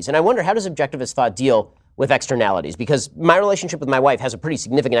externalities. And I wonder, how does objectivist thought deal with externalities? Because my relationship with my wife has a pretty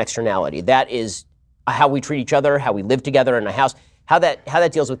significant externality. That is how we treat each other, how we live together in a house, how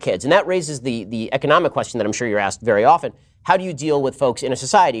that deals with kids. And that raises the economic question that I'm sure you're asked very often. How do you deal with folks in a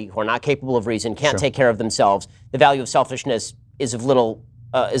society who are not capable of reason, can't take care of themselves? The value of selfishness is of little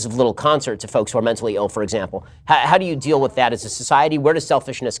concert to folks who are mentally ill, for example. How do you deal with that as a society? Where does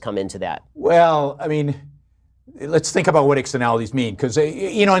selfishness come into that? Well, I mean, let's think about what externalities mean, because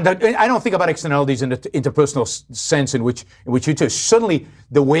I don't think about externalities in the interpersonal sense in which you do. Certainly,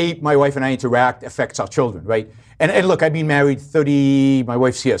 the way my wife and I interact affects our children, right? And look, I've been married 30. My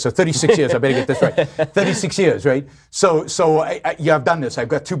wife's here, so 36 years. I better get this right. 36 years, right? So I've done this. I've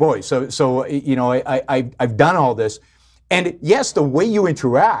got 2 boys. So I've done all this, and yes, the way you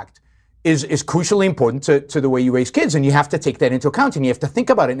interact is crucially important to the way you raise kids, and you have to take that into account, and you have to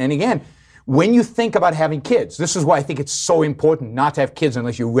think about it. And again, when you think about having kids, this is why I think it's so important not to have kids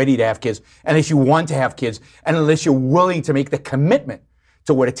unless you're ready to have kids, unless you want to have kids, and unless you're willing to make the commitment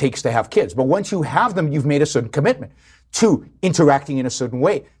to what it takes to have kids. But once you have them, you've made a certain commitment to interacting in a certain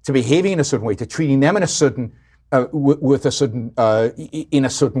way, to behaving in a certain way, to treating them in a certain in a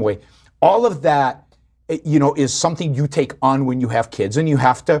certain way. All of that, is something you take on when you have kids, and you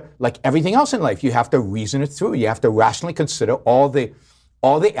have to, like everything else in life, you have to reason it through. You have to rationally consider all the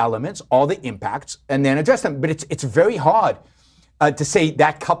elements, all the impacts, and then address them. But it's very hard to say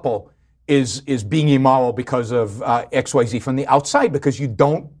that couple is being immoral because of XYZ from the outside, because you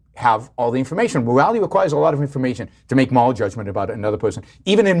don't have all the information. Morality requires a lot of information to make moral judgment about another person.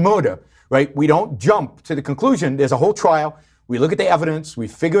 Even in murder, right? We don't jump to the conclusion. There's a whole trial. We look at the evidence. We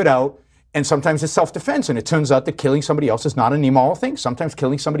figure it out. And sometimes it's self-defense. And it turns out that killing somebody else is not an immoral thing. Sometimes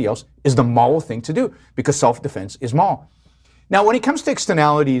killing somebody else is the moral thing to do, because self-defense is moral. Now, when it comes to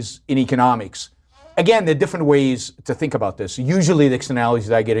externalities in economics, again, there are different ways to think about this. Usually the externalities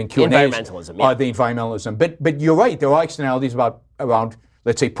that I get in Q&As are the environmentalism. But you're right, there are externalities around,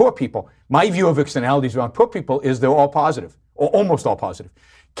 let's say, poor people. My view of externalities around poor people is they're all positive, or almost all positive.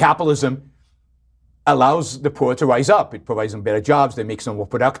 Capitalism allows the poor to rise up. It provides them better jobs. It makes them more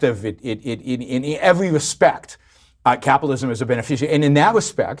productive. In every respect, capitalism is a beneficiary. And in that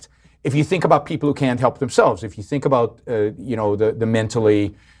respect, if you think about people who can't help themselves, if you think about the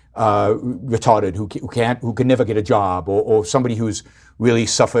mentally retarded, who can never get a job, or somebody who's really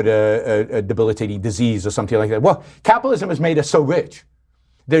suffered a debilitating disease or something like that. Well, capitalism has made us so rich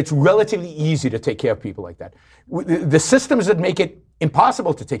that it's relatively easy to take care of people like that. The systems that make it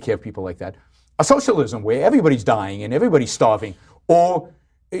impossible to take care of people like that are socialism, where everybody's dying and everybody's starving, or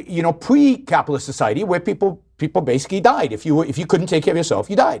pre-capitalist society where people basically died. If you couldn't take care of yourself,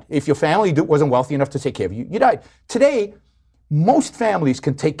 you died. If your family wasn't wealthy enough to take care of you, you died. Today, most families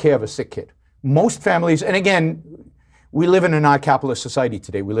can take care of a sick kid. Most families, and again, we live in a non-capitalist society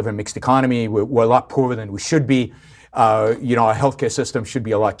today. We live in a mixed economy. We're a lot poorer than we should be. Our healthcare system should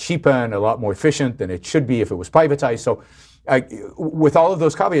be a lot cheaper and a lot more efficient than it should be if it was privatized. So with all of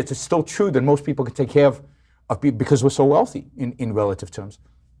those caveats, it's still true that most people can take care of people because we're so wealthy in relative terms.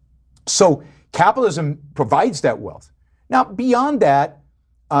 So capitalism provides that wealth. Now, beyond that,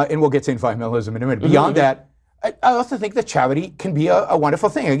 and we'll get to environmentalism in a minute, beyond that, I also think that charity can be a wonderful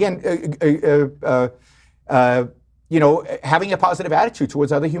thing. Again, having a positive attitude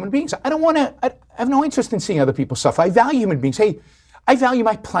towards other human beings. I have no interest in seeing other people suffer. I value human beings. Hey, I value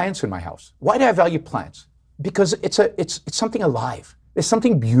my plants in my house. Why do I value plants? Because it's something alive. There's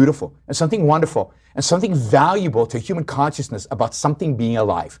something beautiful and something wonderful and something valuable to human consciousness about something being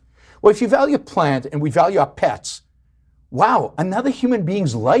alive. Well, if you value a plant and we value our pets, wow, another human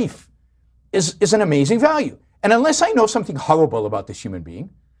being's life is an amazing value. And unless I know something horrible about this human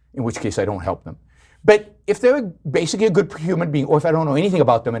being, in which case I don't help them, but if they're basically a good human being, or if I don't know anything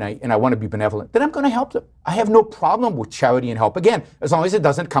about them and I want to be benevolent, then I'm going to help them. I have no problem with charity and help. Again, as long as it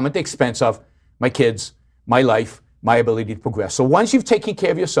doesn't come at the expense of my kids, my life, my ability to progress. So once you've taken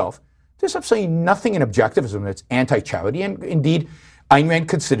care of yourself, there's absolutely nothing in objectivism that's anti-charity. And indeed, Ayn Rand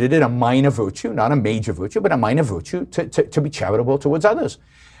considered it a minor virtue, not a major virtue, but a minor virtue to be charitable towards others.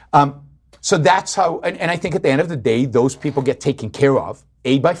 So that's how, and I think at the end of the day, those people get taken care of,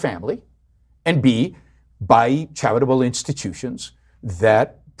 A, by family, and B, by charitable institutions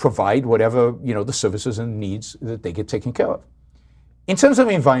that provide whatever, the services and needs that they get taken care of. In terms of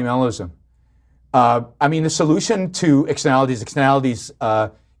environmentalism, the solution to externalities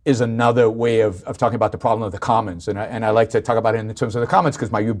is another way of talking about the problem of the commons. And I like to talk about it in terms of the commons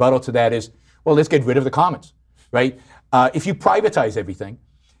because my rebuttal to that is, well, let's get rid of the commons, right? If you privatize everything,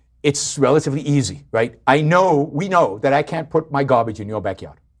 it's relatively easy, right? We know that I can't put my garbage in your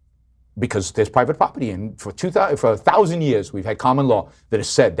backyard because there's private property. And for 1,000 years, we've had common law that has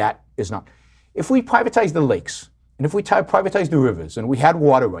said that is not. If we privatize the lakes, and if we privatize the rivers, and we had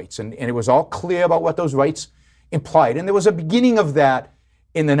water rights, and it was all clear about what those rights implied, and there was a beginning of that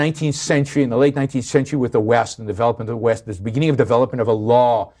in the 19th century, in the late 19th century with the West and development of the West, there's beginning of development of a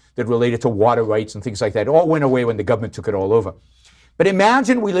law that related to water rights and things like that. It all went away when the government took it all over. But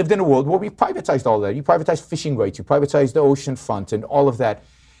imagine we lived in a world where we privatized all that. You privatized fishing rights, you privatized the ocean front and all of that.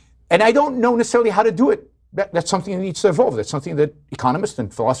 And I don't know necessarily how to do it. That's something that needs to evolve. That's something that economists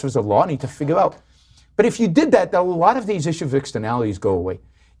and philosophers of law need to figure out. But if you did that, a lot of these issues of externalities go away.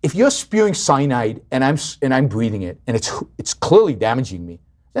 If you're spewing cyanide and I'm breathing it and it's clearly damaging me,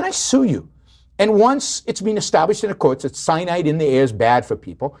 then I sue you. And once it's been established in the courts that cyanide in the air is bad for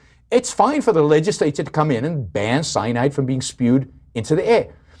people, it's fine for the legislature to come in and ban cyanide from being spewed into the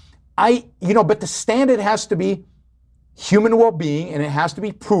air. But the standard has to be human well-being, and it has to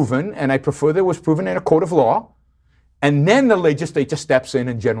be proven, and I prefer that it was proven in a court of law, and then the legislature steps in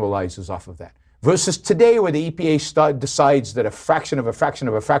and generalizes off of that. Versus today, where the EPA decides that a fraction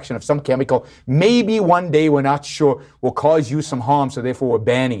of some chemical, maybe one day, we're not sure, will cause you some harm, so therefore we're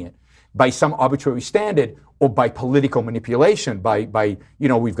banning it by some arbitrary standard or by political manipulation,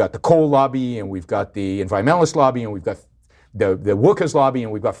 we've got the coal lobby, and we've got the environmentalist lobby, and we've got the workers' lobby,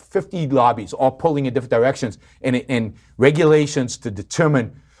 and we've got 50 lobbies all pulling in different directions, and regulations to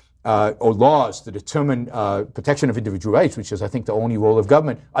determine, or laws to determine protection of individual rights, which is, I think, the only role of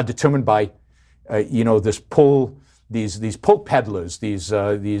government, are determined by, these pull peddlers, these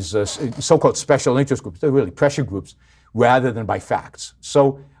so-called special interest groups. They're really pressure groups, rather than by facts.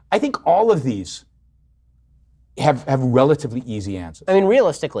 So I think all of these have relatively easy answers.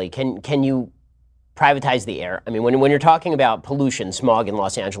 Realistically, can you privatize the air? When you're talking about pollution, smog in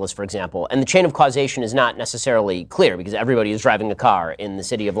Los Angeles, for example, and the chain of causation is not necessarily clear because everybody is driving a car in the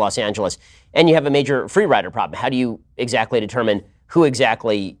city of Los Angeles, and you have a major free rider problem. How do you exactly determine who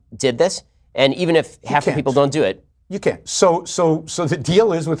exactly did this? And even if half the people don't do it, you can't. So the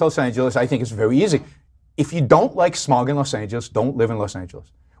deal is with Los Angeles, I think it's very easy. If you don't like smog in Los Angeles, don't live in Los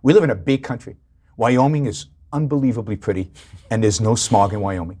Angeles. We live in a big country. Wyoming is unbelievably pretty, and there's no smog in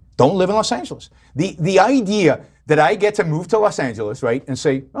Wyoming. Don't live in Los Angeles. The idea that I get to move to Los Angeles, right, and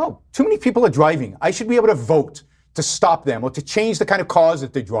say, oh, too many people are driving. I should be able to vote to stop them or to change the kind of cars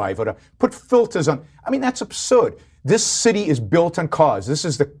that they drive or to put filters on. I mean, that's absurd. This city is built on cars. This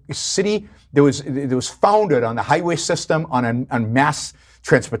is the city that was founded on the highway system, on mass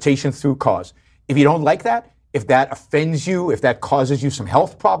transportation through cars. If you don't like that, if that offends you, if that causes you some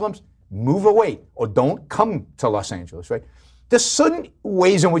health problems, move away or don't come to Los Angeles, right? There's certain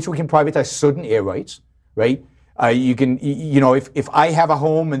ways in which we can privatize certain air rights, right? You can, if I have a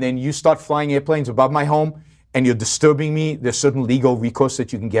home and then you start flying airplanes above my home and you're disturbing me, there's certain legal recourse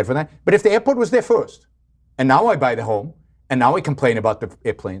that you can get for that. But if the airport was there first, and now I buy the home, and now I complain about the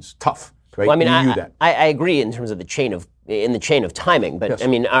airplanes, tough, right? Well, I mean, I agree in terms of the chain of timing, but Yes. I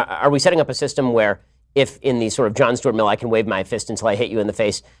mean, are we setting up a system where if in the sort of John Stuart Mill, I can wave my fist until I hit you in the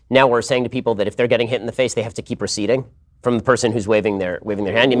face, now we're saying to people that if they're getting hit in the face, they have to keep receding from the person who's waving their hand?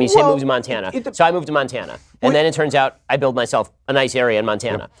 I mean, you say move to Montana. So I moved to Montana. And then it turns out I build myself a nice area in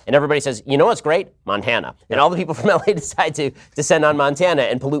Montana. Yeah. And everybody says, you know what's great? Montana. Yeah. And all the people from LA decide to descend on Montana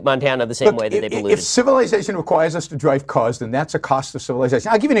and pollute Montana the same way that they polluted. If civilization requires us to drive cars, then that's a cost of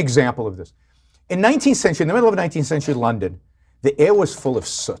civilization. I'll give you an example of this. In the middle of 19th century London, the air was full of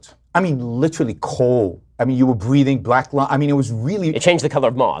soot. I mean, literally coal. I mean, you were breathing black lung. I mean, it was really... It changed the color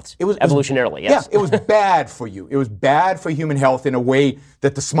of moths, evolutionarily, yes. Yeah, it was bad for you. It was bad for human health in a way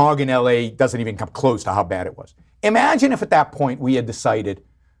that the smog in LA doesn't even come close to how bad it was. Imagine if at that point we had decided,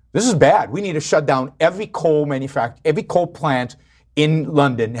 this is bad. We need to shut down every coal plant in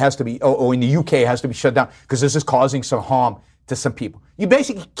London has to be, or in the UK has to be shut down because this is causing some harm to some people. You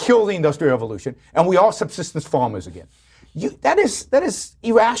basically kill the Industrial Revolution and we are subsistence farmers again. That is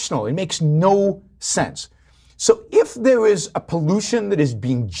irrational. It makes no sense. So if there is a pollution that is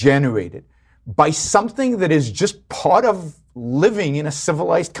being generated by something that is just part of living in a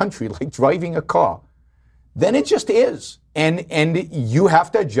civilized country, like driving a car, then it just is. And you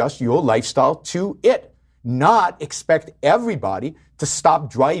have to adjust your lifestyle to it, not expect everybody to stop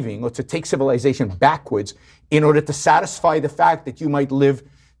driving or to take civilization backwards in order to satisfy the fact that you might live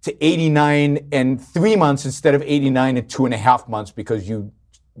to 89 and 3 months instead of 89 and 2.5 months because you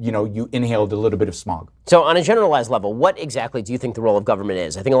inhaled a little bit of smog. So on a generalized level, what exactly do you think the role of government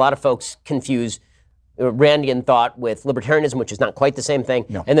is? I think a lot of folks confuse Randian thought with libertarianism, which is not quite the same thing,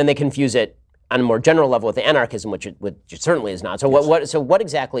 and then they confuse it on a more general level with the anarchism, which it certainly is not. So yes. What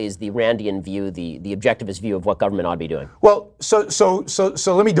exactly is the Randian view, the objectivist view of what government ought to be doing? Well, so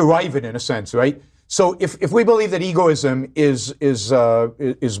let me derive it in a sense, right? So if we believe that egoism is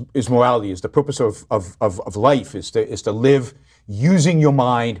morality, is the purpose of life, is to live using your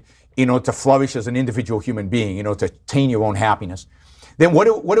mind in order to flourish as an individual human being, in order to attain your own happiness, then what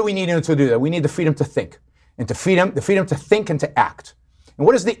do we need in order to do that? We need the freedom to think, and the freedom to think and to act. And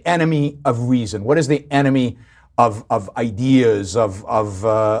what is the enemy of reason? What is the enemy of ideas, of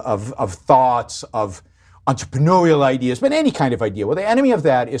thoughts, of entrepreneurial ideas, but any kind of idea? Well, the enemy of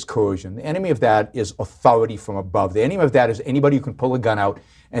that is coercion. The enemy of that is authority from above. The enemy of that is anybody who can pull a gun out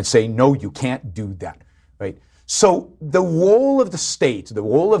and say, no, you can't do that, right? So the role of the state, the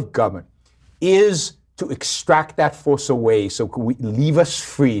role of government, is to extract that force away so we leave us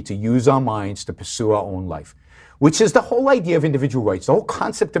free to use our minds to pursue our own life, which is the whole idea of individual rights. The whole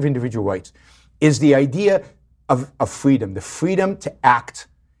concept of individual rights is the idea of freedom, the freedom to act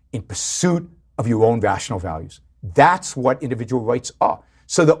in pursuit of your own rational values. That's what individual rights are.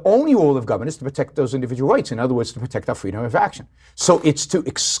 So the only role of government is to protect those individual rights. In other words, to protect our freedom of action. So it's to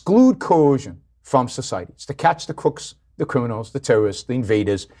exclude coercion from society. It's to catch the crooks, the criminals, the terrorists, the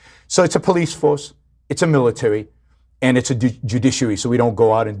invaders. So it's a police force, it's a military, and it's a judiciary. So we don't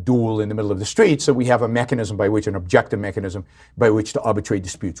go out and duel in the middle of the street. So we have a mechanism by which, an objective mechanism by which to arbitrate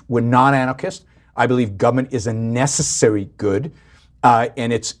disputes. We're not anarchists. I believe government is a necessary good.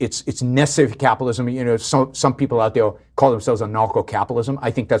 And it's necessary for capitalism. You know, some people out there call themselves anarcho-capitalism.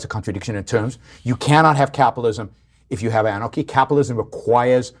 I think that's a contradiction in terms. You cannot have capitalism if you have anarchy. Capitalism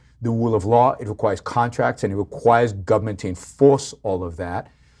requires the rule of law, it requires contracts, and it requires government to enforce all of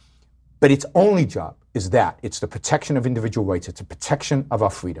that. But its only job is that. It's the protection of individual rights. It's the protection of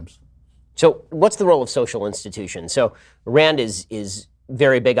our freedoms. So what's the role of social institutions? So Rand is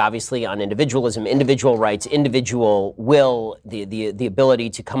very big, obviously, on individualism, individual rights, individual will, the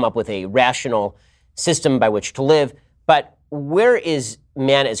ability to come up with a rational system by which to live. But where is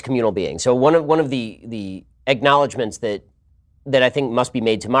man as communal being? So one of the acknowledgments that I think must be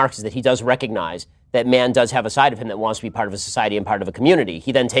made to Marx is that he does recognize that man does have a side of him that wants to be part of a society and part of a community.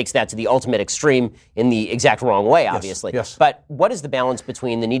 He then takes that to the ultimate extreme in the exact wrong way, obviously. Yes. But what is the balance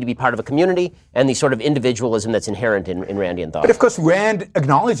between the need to be part of a community and the sort of individualism that's inherent in Randian thought? But of course, Rand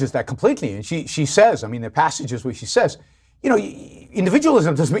acknowledges that completely. And she says, I mean, the passages where she says,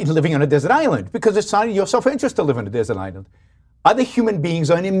 individualism doesn't mean living on a desert island, because it's not in your self-interest to live on a desert island. Other human beings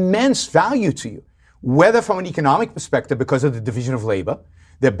are an immense value to you, whether from an economic perspective because of the division of labor,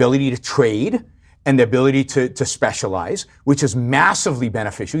 the ability to trade, and the ability to specialize, which is massively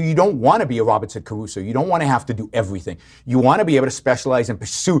beneficial. You don't want to be a Robinson Crusoe. You don't want to have to do everything. You want to be able to specialize and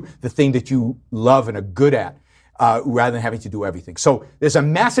pursue the thing that you love and are good at, rather than having to do everything. So there's a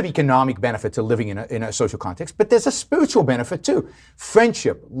massive economic benefit to living in a social context, but there's a spiritual benefit too.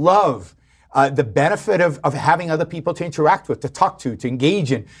 Friendship, love, the benefit of having other people to interact with, to talk to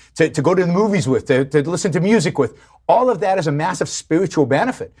engage in, to go to the movies with, to listen to music with. All of that is a massive spiritual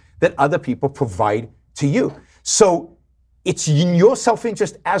benefit that other people provide to you. So it's in your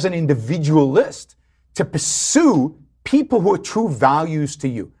self-interest as an individualist to pursue people who are true values to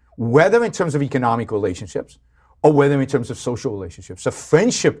you, whether in terms of economic relationships or whether in terms of social relationships. So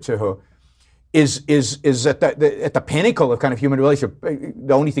friendship to her is at the pinnacle of kind of human relationship.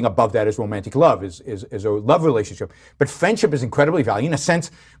 The only thing above that is romantic love, is a love relationship. But friendship is incredibly valuable, in a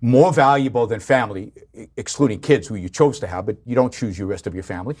sense, more valuable than family, excluding kids who you chose to have, but you don't choose your rest of your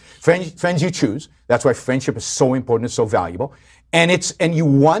family. Friends you choose. That's why friendship is so important and so valuable. And you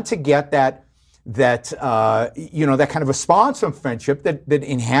want to get that kind of response from friendship that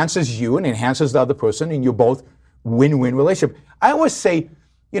enhances you and enhances the other person, and you're both win-win relationship. I always say,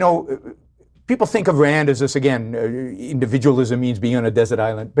 people think of Rand as this, again, individualism means being on a desert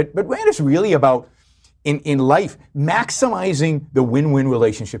island. But Rand is really about, in life, maximizing the win-win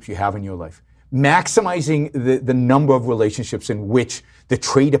relationships you have in your life. Maximizing the number of relationships in which the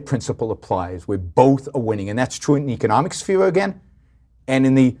trader principle applies, where both are winning. And that's true in the economic sphere again, and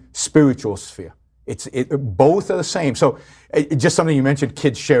in the spiritual sphere. Both are the same. So just something you mentioned,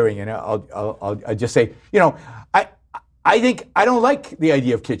 kids sharing, and I'll just say, I think I don't like the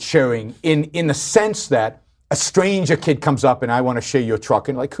idea of kids sharing in the sense that a stranger kid comes up and I want to share your truck,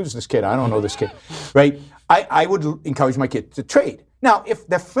 and like, who's this kid? I don't know this kid, right? I would encourage my kid to trade. Now, if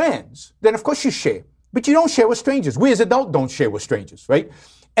they're friends, then of course you share, but you don't share with strangers. We as adults don't share with strangers, right?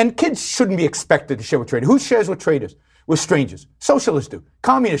 And kids shouldn't be expected to share with traders. Who shares with traders? With strangers. Socialists do.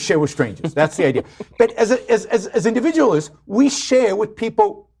 Communists share with strangers. That's the idea. But as individualists, we share with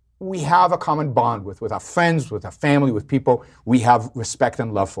people we have a common bond with our friends, with our family, with people we have respect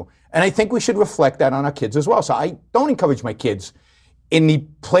and love for. And I think we should reflect that on our kids as well. So I don't encourage my kids in the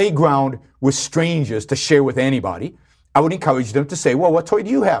playground with strangers to share with anybody. I would encourage them to say, well, what toy do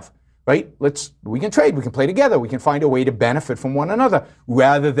you have? Right? We can trade, we can play together, we can find a way to benefit from one another,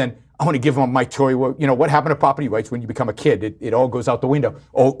 rather than, I want to give them my toy. Well, what happened to property rights when you become a kid? It all goes out the window,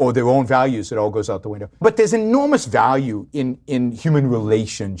 or their own values, it all goes out the window. But there's enormous value in human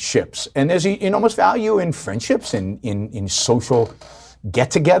relationships, and there's enormous value in friendships, in social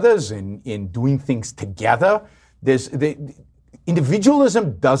get-togethers, in doing things together.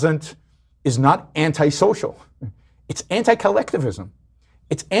 Individualism is not antisocial. It's anti-collectivism.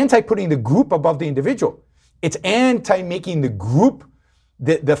 It's anti-putting the group above the individual. It's anti-making the group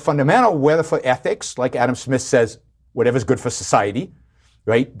the fundamental, whether for ethics, like Adam Smith says, whatever's good for society,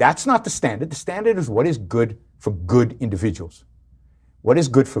 right? That's not the standard. The standard is what is good for good individuals. What is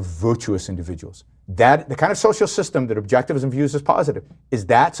good for virtuous individuals. That the kind of social system that objectivism views as positive is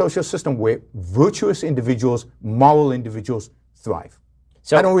that social system where virtuous individuals, moral individuals thrive.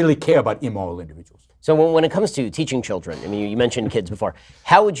 So I don't really care about immoral individuals. So when it comes to teaching children, I mean, you mentioned kids before,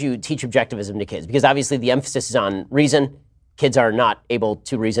 how would you teach objectivism to kids? Because obviously the emphasis is on reason. Kids are not able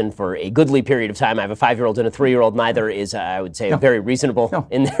to reason for a goodly period of time. I have a 5-year-old and a 3-year-old. Neither is, I would say, very reasonable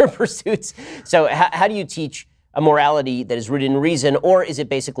in their pursuits. So how do you teach a morality that is rooted in reason, or is it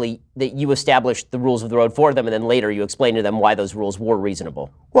basically that you establish the rules of the road for them and then later you explain to them why those rules were reasonable?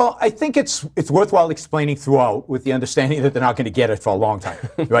 Well, I think it's worthwhile explaining throughout with the understanding that they're not going to get it for a long time,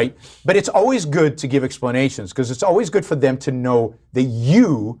 right? But it's always good to give explanations because it's always good for them to know that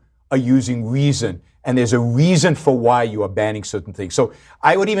you are using reason and there's a reason for why you are banning certain things. So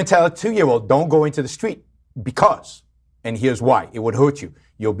I would even tell a 2-year-old, don't go into the street because, and here's why, it would hurt you.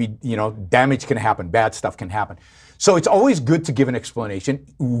 You'll be, damage can happen, bad stuff can happen. So it's always good to give an explanation,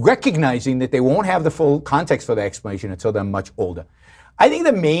 recognizing that they won't have the full context for the explanation until they're much older. I think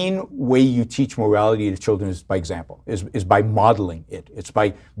the main way you teach morality to children is by example, is by modeling it. It's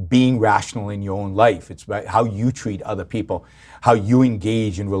by being rational in your own life. It's by how you treat other people, how you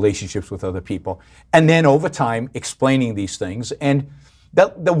engage in relationships with other people. And then over time, explaining these things. And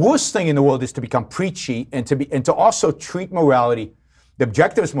the worst thing in the world is to become preachy and to also treat morality, the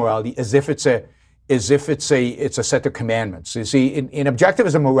objectivist morality, as if it's a set of commandments. You see, in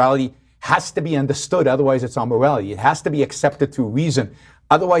objectivism, morality has to be understood, otherwise it's not morality. It has to be accepted through reason,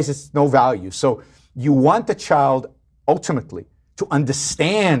 otherwise it's no value. So you want the child ultimately, to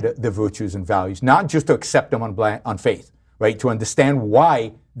understand the virtues and values, not just to accept them on faith, right? To understand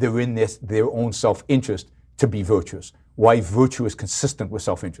why they're in their own self-interest to be virtuous, why virtue is consistent with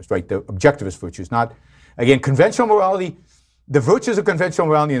self-interest, right? The objectivist virtues, not, again, conventional morality. The virtues of conventional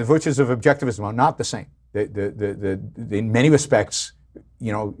morality and the virtues of objectivism are not the same. In many respects,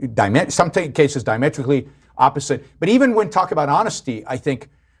 some cases diametrically opposite. But even when talk about honesty, I think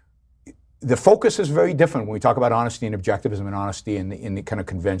the focus is very different when we talk about honesty and objectivism and honesty in the kind of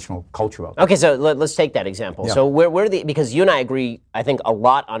conventional culture of it. Okay, so let's take that example. Yeah. So because you and I agree, I think, a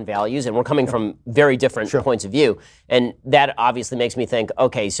lot on values, and we're coming from very different points of view, and that obviously makes me think,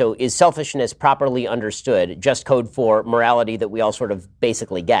 okay, so is selfishness properly understood just code for morality that we all sort of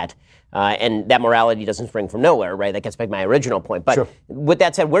basically get? And that morality doesn't spring from nowhere, right? That gets back to my original point. But with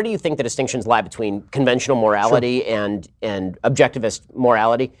that said, where do you think the distinctions lie between conventional morality and objectivist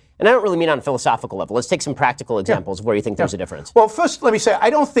morality? And I don't really mean on a philosophical level. Let's take some practical examples of where you think there's a difference. Well, first, let me say, I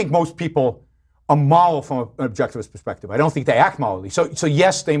don't think most people are moral from an objectivist perspective. I don't think they act morally. So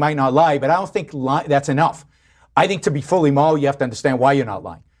yes, they might not lie, but I don't think that's enough. I think to be fully moral, you have to understand why you're not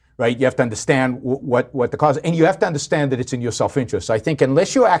lying. Right? You have to understand what the cause is, and you have to understand that it's in your self-interest. So I think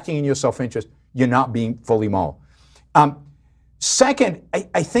unless you're acting in your self-interest, you're not being fully moral. Second,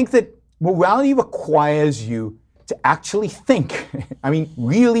 I think that morality requires you to actually think,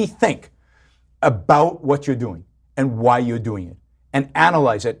 really think about what you're doing and why you're doing it and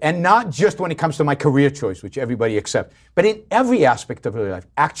analyze it. And not just when it comes to my career choice, which everybody accepts, but in every aspect of your life,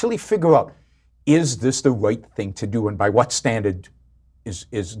 actually figure out, is this the right thing to do, and by what standard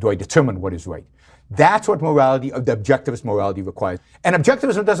do I determine what is right? That's what morality, the objectivist morality requires. And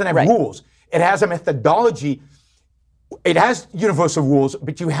objectivism doesn't have rules. It has a methodology. It has universal rules,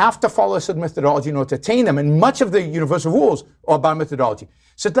 but you have to follow a certain methodology in order to attain them. And much of the universal rules are about methodology.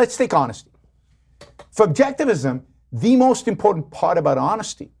 So let's take honesty. For objectivism, the most important part about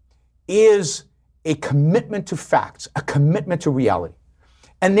honesty is a commitment to facts, a commitment to reality.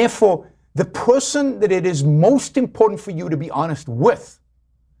 And therefore, the person that it is most important for you to be honest with,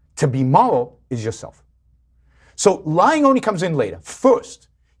 to be moral, is yourself. So lying only comes in later. First,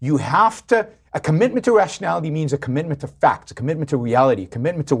 you have to, a commitment to rationality means a commitment to facts, a commitment to reality, a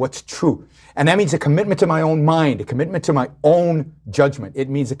commitment to what's true. And that means a commitment to my own mind, a commitment to my own judgment. It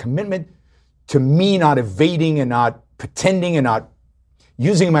means a commitment to me not evading and not pretending and not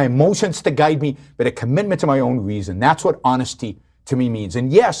using my emotions to guide me, but a commitment to my own reason. That's what honesty to me means.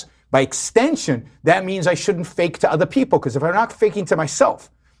 And yes, by extension, that means I shouldn't fake to other people, because if I'm not faking to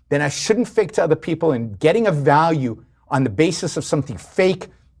myself, then I shouldn't fake to other people, and getting a value on the basis of something fake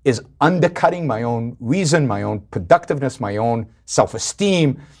is undercutting my own reason, my own productiveness, my own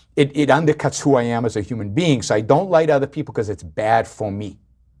self-esteem. It undercuts who I am as a human being. So I don't lie to other people because it's bad for me,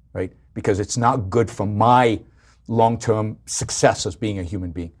 right? Because it's not good for my long-term success as being a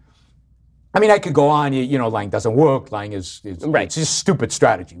human being. I could go on, lying doesn't work, lying is it's just stupid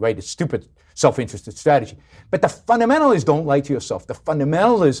strategy, right? It's stupid self-interested strategy. But the fundamental is don't lie to yourself. The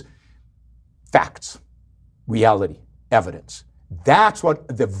fundamental is facts, reality, evidence. That's what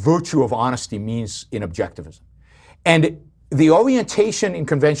the virtue of honesty means in objectivism. And the orientation in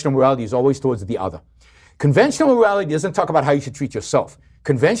conventional morality is always towards the other. Conventional morality doesn't talk about how you should treat yourself.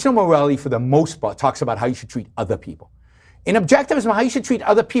 Conventional morality, for the most part, talks about how you should treat other people. In objectivism, how you should treat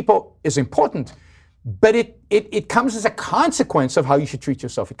other people is important, but it comes as a consequence of how you should treat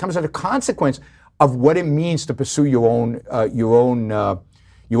yourself. It comes as a consequence of what it means to pursue your own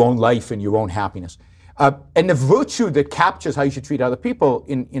life and your own happiness. And the virtue that captures how you should treat other people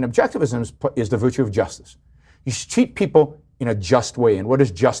in objectivism is the virtue of justice. You should treat people in a just way. And what does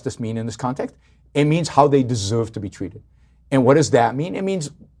justice mean in this context? It means how they deserve to be treated. And what does that mean? It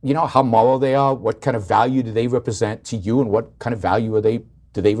means, how moral they are, what kind of value do they represent to you, and what kind of value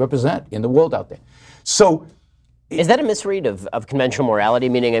do they represent in the world out there. So, is that a misread of conventional morality?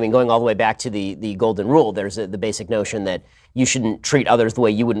 Meaning, going all the way back to the golden rule, there's the basic notion that you shouldn't treat others the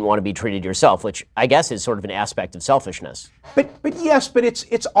way you wouldn't want to be treated yourself, which I guess is sort of an aspect of selfishness. But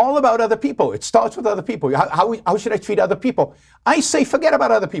it's all about other people. It starts with other people. How should I treat other people? I say forget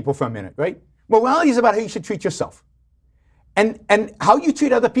about other people for a minute, right? Morality is about how you should treat yourself. And how you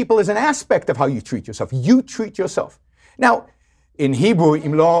treat other people is an aspect of how you treat yourself. You treat yourself. Now, in Hebrew,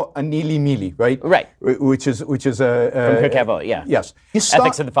 imlo anili mili, right? Right. Which is a from Pirkei Avot, yeah. Yes.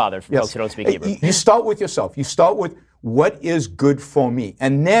 Ethics of the Father for folks who don't speak Hebrew. You start with yourself. You start with what is good for me,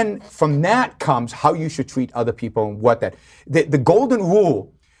 and then from that comes how you should treat other people and what that. The golden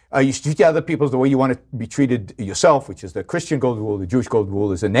rule You should treat other people the way you want to be treated yourself, which is the Christian golden rule. The Jewish golden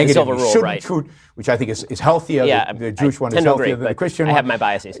rule is a negative. silver rule, shouldn't right. treat, which I think is healthier. Yeah, the Jewish one is tend to healthier agree, than the but Christian I one. have my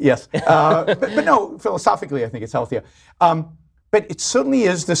biases. Yes. But no, philosophically, I think it's healthier. But it certainly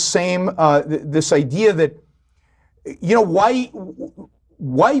is the same, this idea that,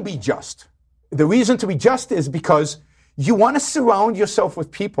 why be just? The reason to be just is because you want to surround yourself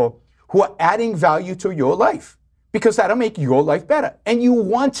with people who are adding value to your life, because that'll make your life better. And you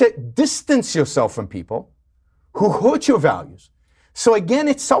want to distance yourself from people who hurt your values. So again,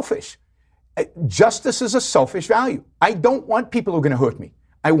 it's selfish. Justice is a selfish value. I don't want people who are going to hurt me.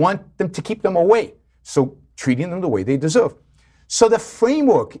 I want them to keep them away. So treating them the way they deserve. So the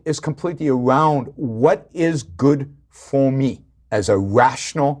framework is completely around what is good for me as a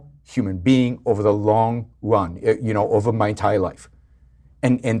rational human being over the long run, over my entire life.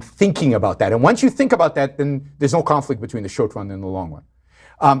 And thinking about that. And once you think about that, then there's no conflict between the short run and the long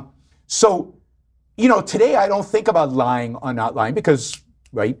run. Today I don't think about lying or not lying because,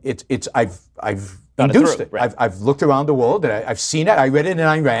 right, I've induced it. Right. I've looked around the world and I've seen it. I read it and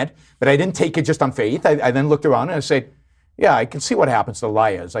I ran, but I didn't take it just on faith. I then looked around and I said, yeah, I can see what happens to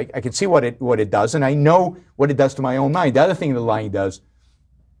liars. I can see what it does, and I know what it does to my own mind. The other thing that lying does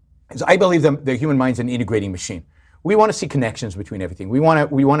is I believe the human mind's an integrating machine. We want to see connections between everything. We want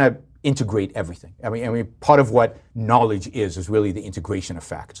to integrate everything. I mean, part of what knowledge is really the integration of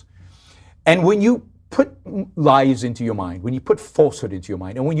facts. And when you put lies into your mind, when you put falsehood into your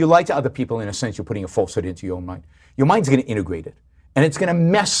mind, and when you lie to other people, in a sense, you're putting a falsehood into your own mind. Your mind's going to integrate it. And it's going to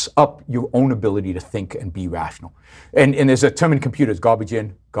mess up your own ability to think and be rational. And there's a term in computers, garbage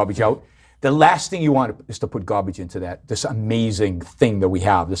in, garbage out. The last thing you want is to put garbage into this amazing thing that we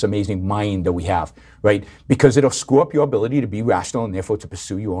have, this amazing mind that we have, right? Because it'll screw up your ability to be rational and therefore to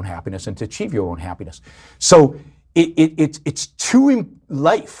pursue your own happiness and to achieve your own happiness. So it's too in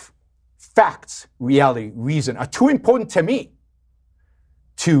life, facts, reality, reason are too important to me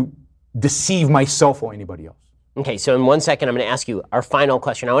to deceive myself or anybody else. Okay, so in 1 second, I'm going to ask you our final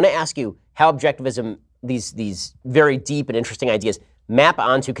question. I want to ask you how objectivism, these very deep and interesting ideas, map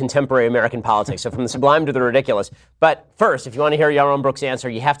onto contemporary American politics. So from the sublime to the ridiculous. But first, if you want to hear Yaron Brook's answer,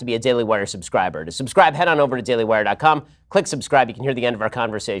 you have to be a Daily Wire subscriber. To subscribe, head on over to dailywire.com. Click subscribe. You can hear the end of our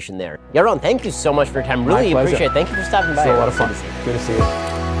conversation there. Yaron, thank you so much for your time. Really appreciate it. Thank you for stopping by. It's a lot of fun. Good to see you.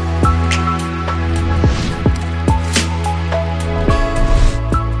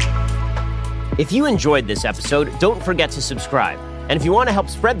 If you enjoyed this episode, don't forget to subscribe. And if you want to help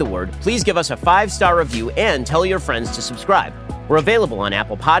spread the word, please give us a 5-star review and tell your friends to subscribe. We're available on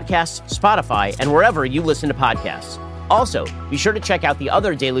Apple Podcasts, Spotify, and wherever you listen to podcasts. Also, be sure to check out the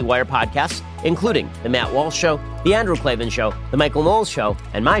other Daily Wire podcasts, including The Matt Walsh Show, The Andrew Klavan Show, The Michael Knowles Show,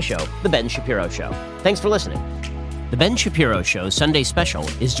 and my show, The Ben Shapiro Show. Thanks for listening. The Ben Shapiro Show Sunday Special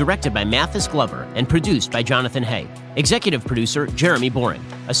is directed by Mathis Glover and produced by Jonathan Hay. Executive producer, Jeremy Boring.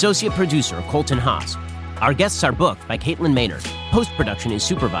 Associate producer, Colton Haas. Our guests are booked by Caitlin Maynard. Post-production is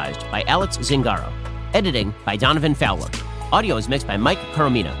supervised by Alex Zingaro. Editing by Donovan Fowler. Audio is mixed by Mike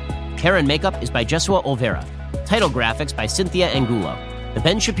Coromina. Hair and makeup is by Jesua Olvera. Title graphics by Cynthia Angulo. The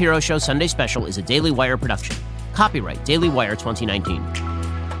Ben Shapiro Show Sunday Special is a Daily Wire production. Copyright Daily Wire 2019.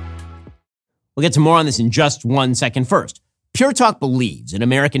 We'll get to more on this in just 1 second. First, Pure Talk believes in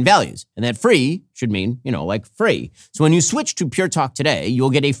American values, and that free should mean, like free. So when you switch to Pure Talk today, you'll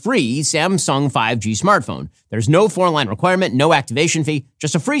get a free Samsung 5G smartphone. There's no 4-line requirement, no activation fee,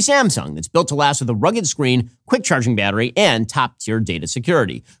 just a free Samsung that's built to last with a rugged screen, quick charging battery, and top-tier data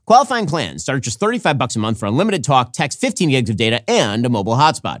security. Qualifying plans start at just $35 a month for unlimited talk, text, 15 gigs of data, and a mobile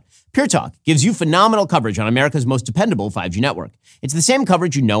hotspot. Pure Talk gives you phenomenal coverage on America's most dependable 5G network. It's the same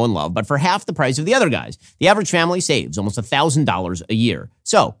coverage you know and love, but for half the price of the other guys. The average family saves almost $1,000 a year.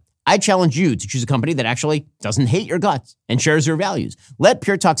 So, I challenge you to choose a company that actually doesn't hate your guts and shares your values. Let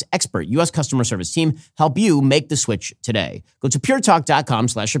Pure Talk's expert U.S. customer service team help you make the switch today. Go to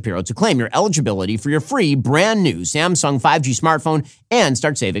puretalk.com/Shapiro to claim your eligibility for your free brand new Samsung 5G smartphone and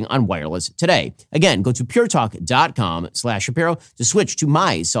start saving on wireless today. Again, go to puretalk.com/Shapiro to switch to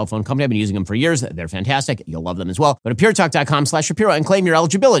my cell phone company. I've been using them for years. They're fantastic. You'll love them as well. Go to puretalk.com/Shapiro and claim your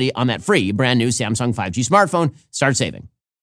eligibility on that free brand new Samsung 5G smartphone. Start saving.